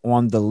isn't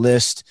on the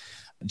list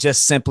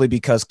just simply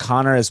because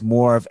Connor is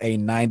more of a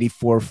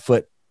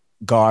 94-foot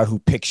guard who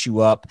picks you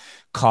up,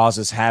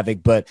 causes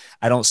havoc. But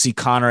I don't see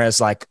Connor as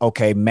like,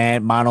 okay,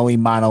 man,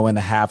 mano-a-mano in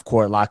the half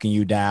court locking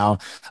you down.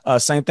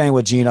 Same thing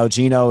with Gino.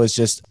 Gino is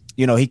just,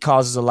 he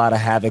causes a lot of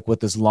havoc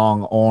with his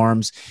long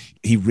arms.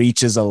 He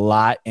reaches a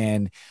lot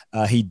and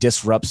he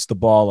disrupts the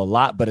ball a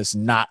lot, but it's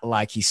not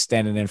like he's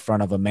standing in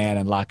front of a man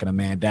and locking a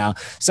man down.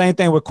 Same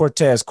thing with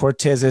Cortez.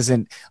 Cortez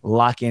isn't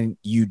locking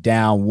you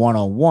down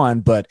one-on-one,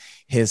 but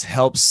his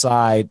help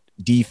side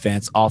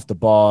defense off the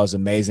ball is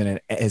amazing,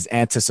 and his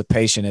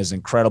anticipation is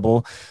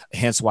incredible,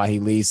 hence why he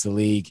leads the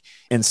league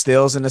in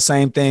steals. And the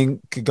same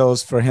thing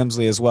goes for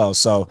Hemsley as well.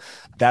 So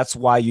that's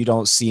why you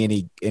don't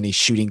see any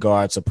shooting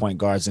guards or point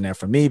guards in there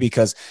for me,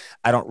 because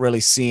I don't really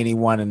see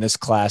anyone in this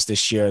class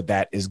this year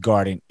that is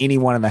guarding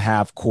anyone in the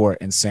half court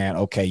and saying,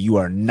 okay, you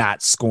are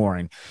not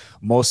scoring.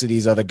 Most of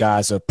these other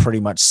guys are pretty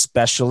much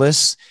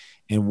specialists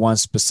in one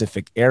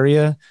specific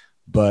area,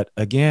 but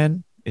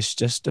again, it's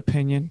just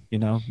opinion.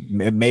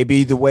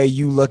 Maybe the way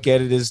you look at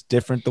it is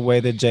different the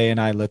way that Jay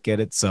and I look at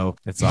it. So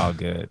it's all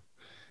good.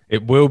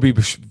 It will be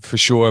for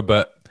sure,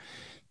 but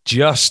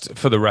just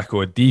for the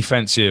record,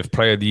 defensive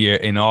player of the year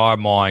in our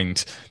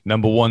mind,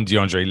 number 1,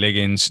 DeAndre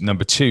Liggins,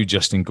 number 2,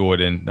 Justin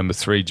Gordon, number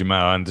 3,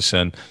 Jamal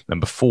Anderson,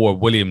 number 4,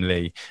 William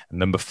Lee, and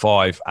number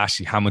 5,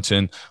 Ashley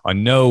Hamilton. I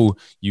know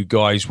you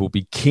guys will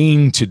be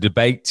keen to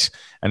debate,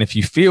 and if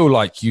you feel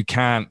like you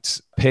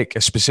can't pick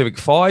a specific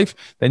 5,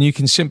 then you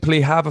can simply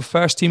have a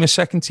first team, a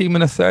second team,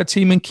 and a third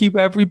team and keep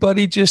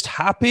everybody just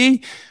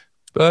happy.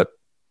 But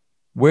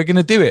we're going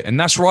to do it. And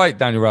that's right,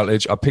 Daniel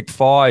Rutledge. I picked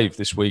 5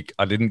 this week.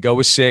 I didn't go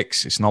with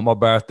 6. It's not my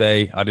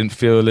birthday. I didn't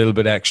feel a little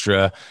bit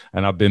extra,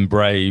 and I've been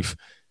brave.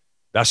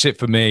 That's it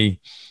for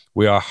me.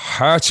 We are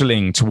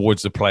hurtling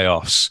towards the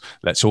playoffs.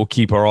 Let's all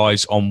keep our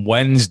eyes on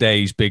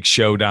Wednesday's big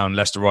showdown,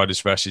 Leicester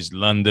Riders versus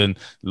London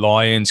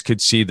Lions.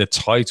 Could see the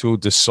title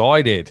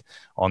decided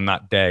on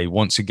that day.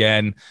 Once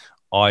again,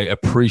 I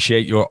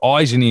appreciate your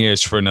eyes and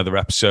ears for another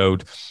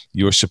episode.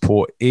 Your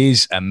support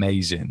is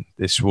amazing.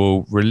 This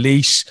will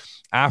release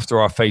after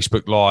our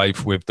Facebook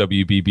Live with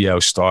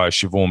WBBL stars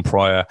Siobhan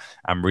Pryor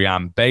and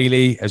Rianne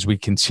Bailey as we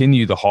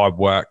continue the hard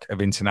work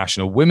of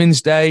International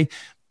Women's Day,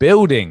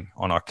 building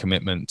on our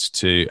commitment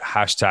to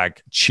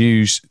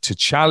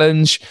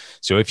 #ChooseToChallenge.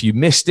 So if you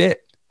missed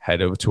it,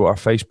 head over to our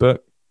Facebook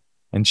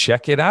and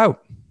check it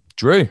out.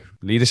 Drew,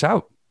 lead us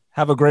out.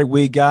 Have a great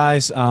week,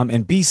 guys,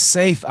 and be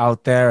safe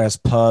out there as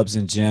pubs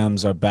and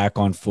gyms are back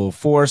on full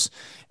force.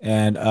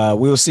 And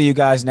we will see you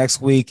guys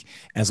next week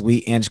as we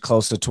inch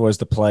closer towards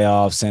the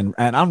playoffs. And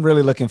I'm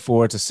really looking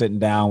forward to sitting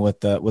down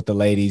with the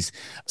ladies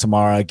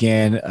tomorrow.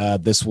 Again,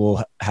 this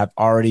will have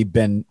already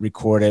been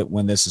recorded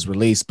when this is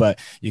released, but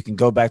you can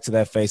go back to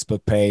that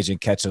Facebook page and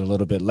catch it a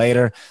little bit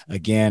later.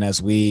 Again, as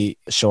we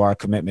show our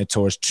commitment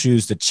towards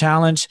Choose the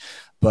Challenge.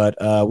 But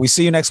we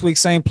see you next week,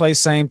 same place,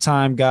 same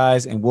time,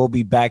 guys, and we'll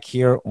be back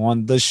here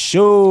on the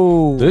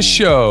show.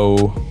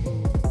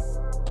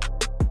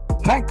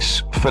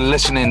 Thanks for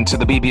listening to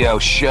the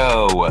BBO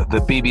Show. The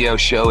BBO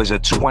Show is a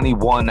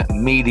 21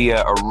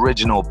 Media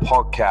original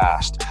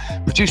podcast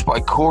produced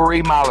by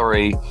Corey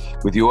Mallory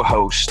with your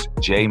host,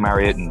 Jay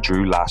Marriott and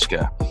Drew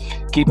Lasker.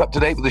 Keep up to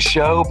date with the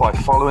show by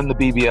following the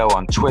BBO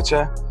on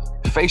Twitter,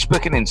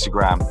 Facebook, and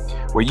Instagram,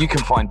 where you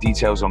can find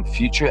details on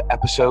future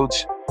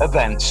episodes,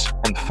 events,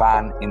 and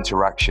fan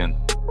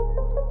interaction.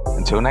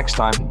 Until next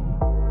time.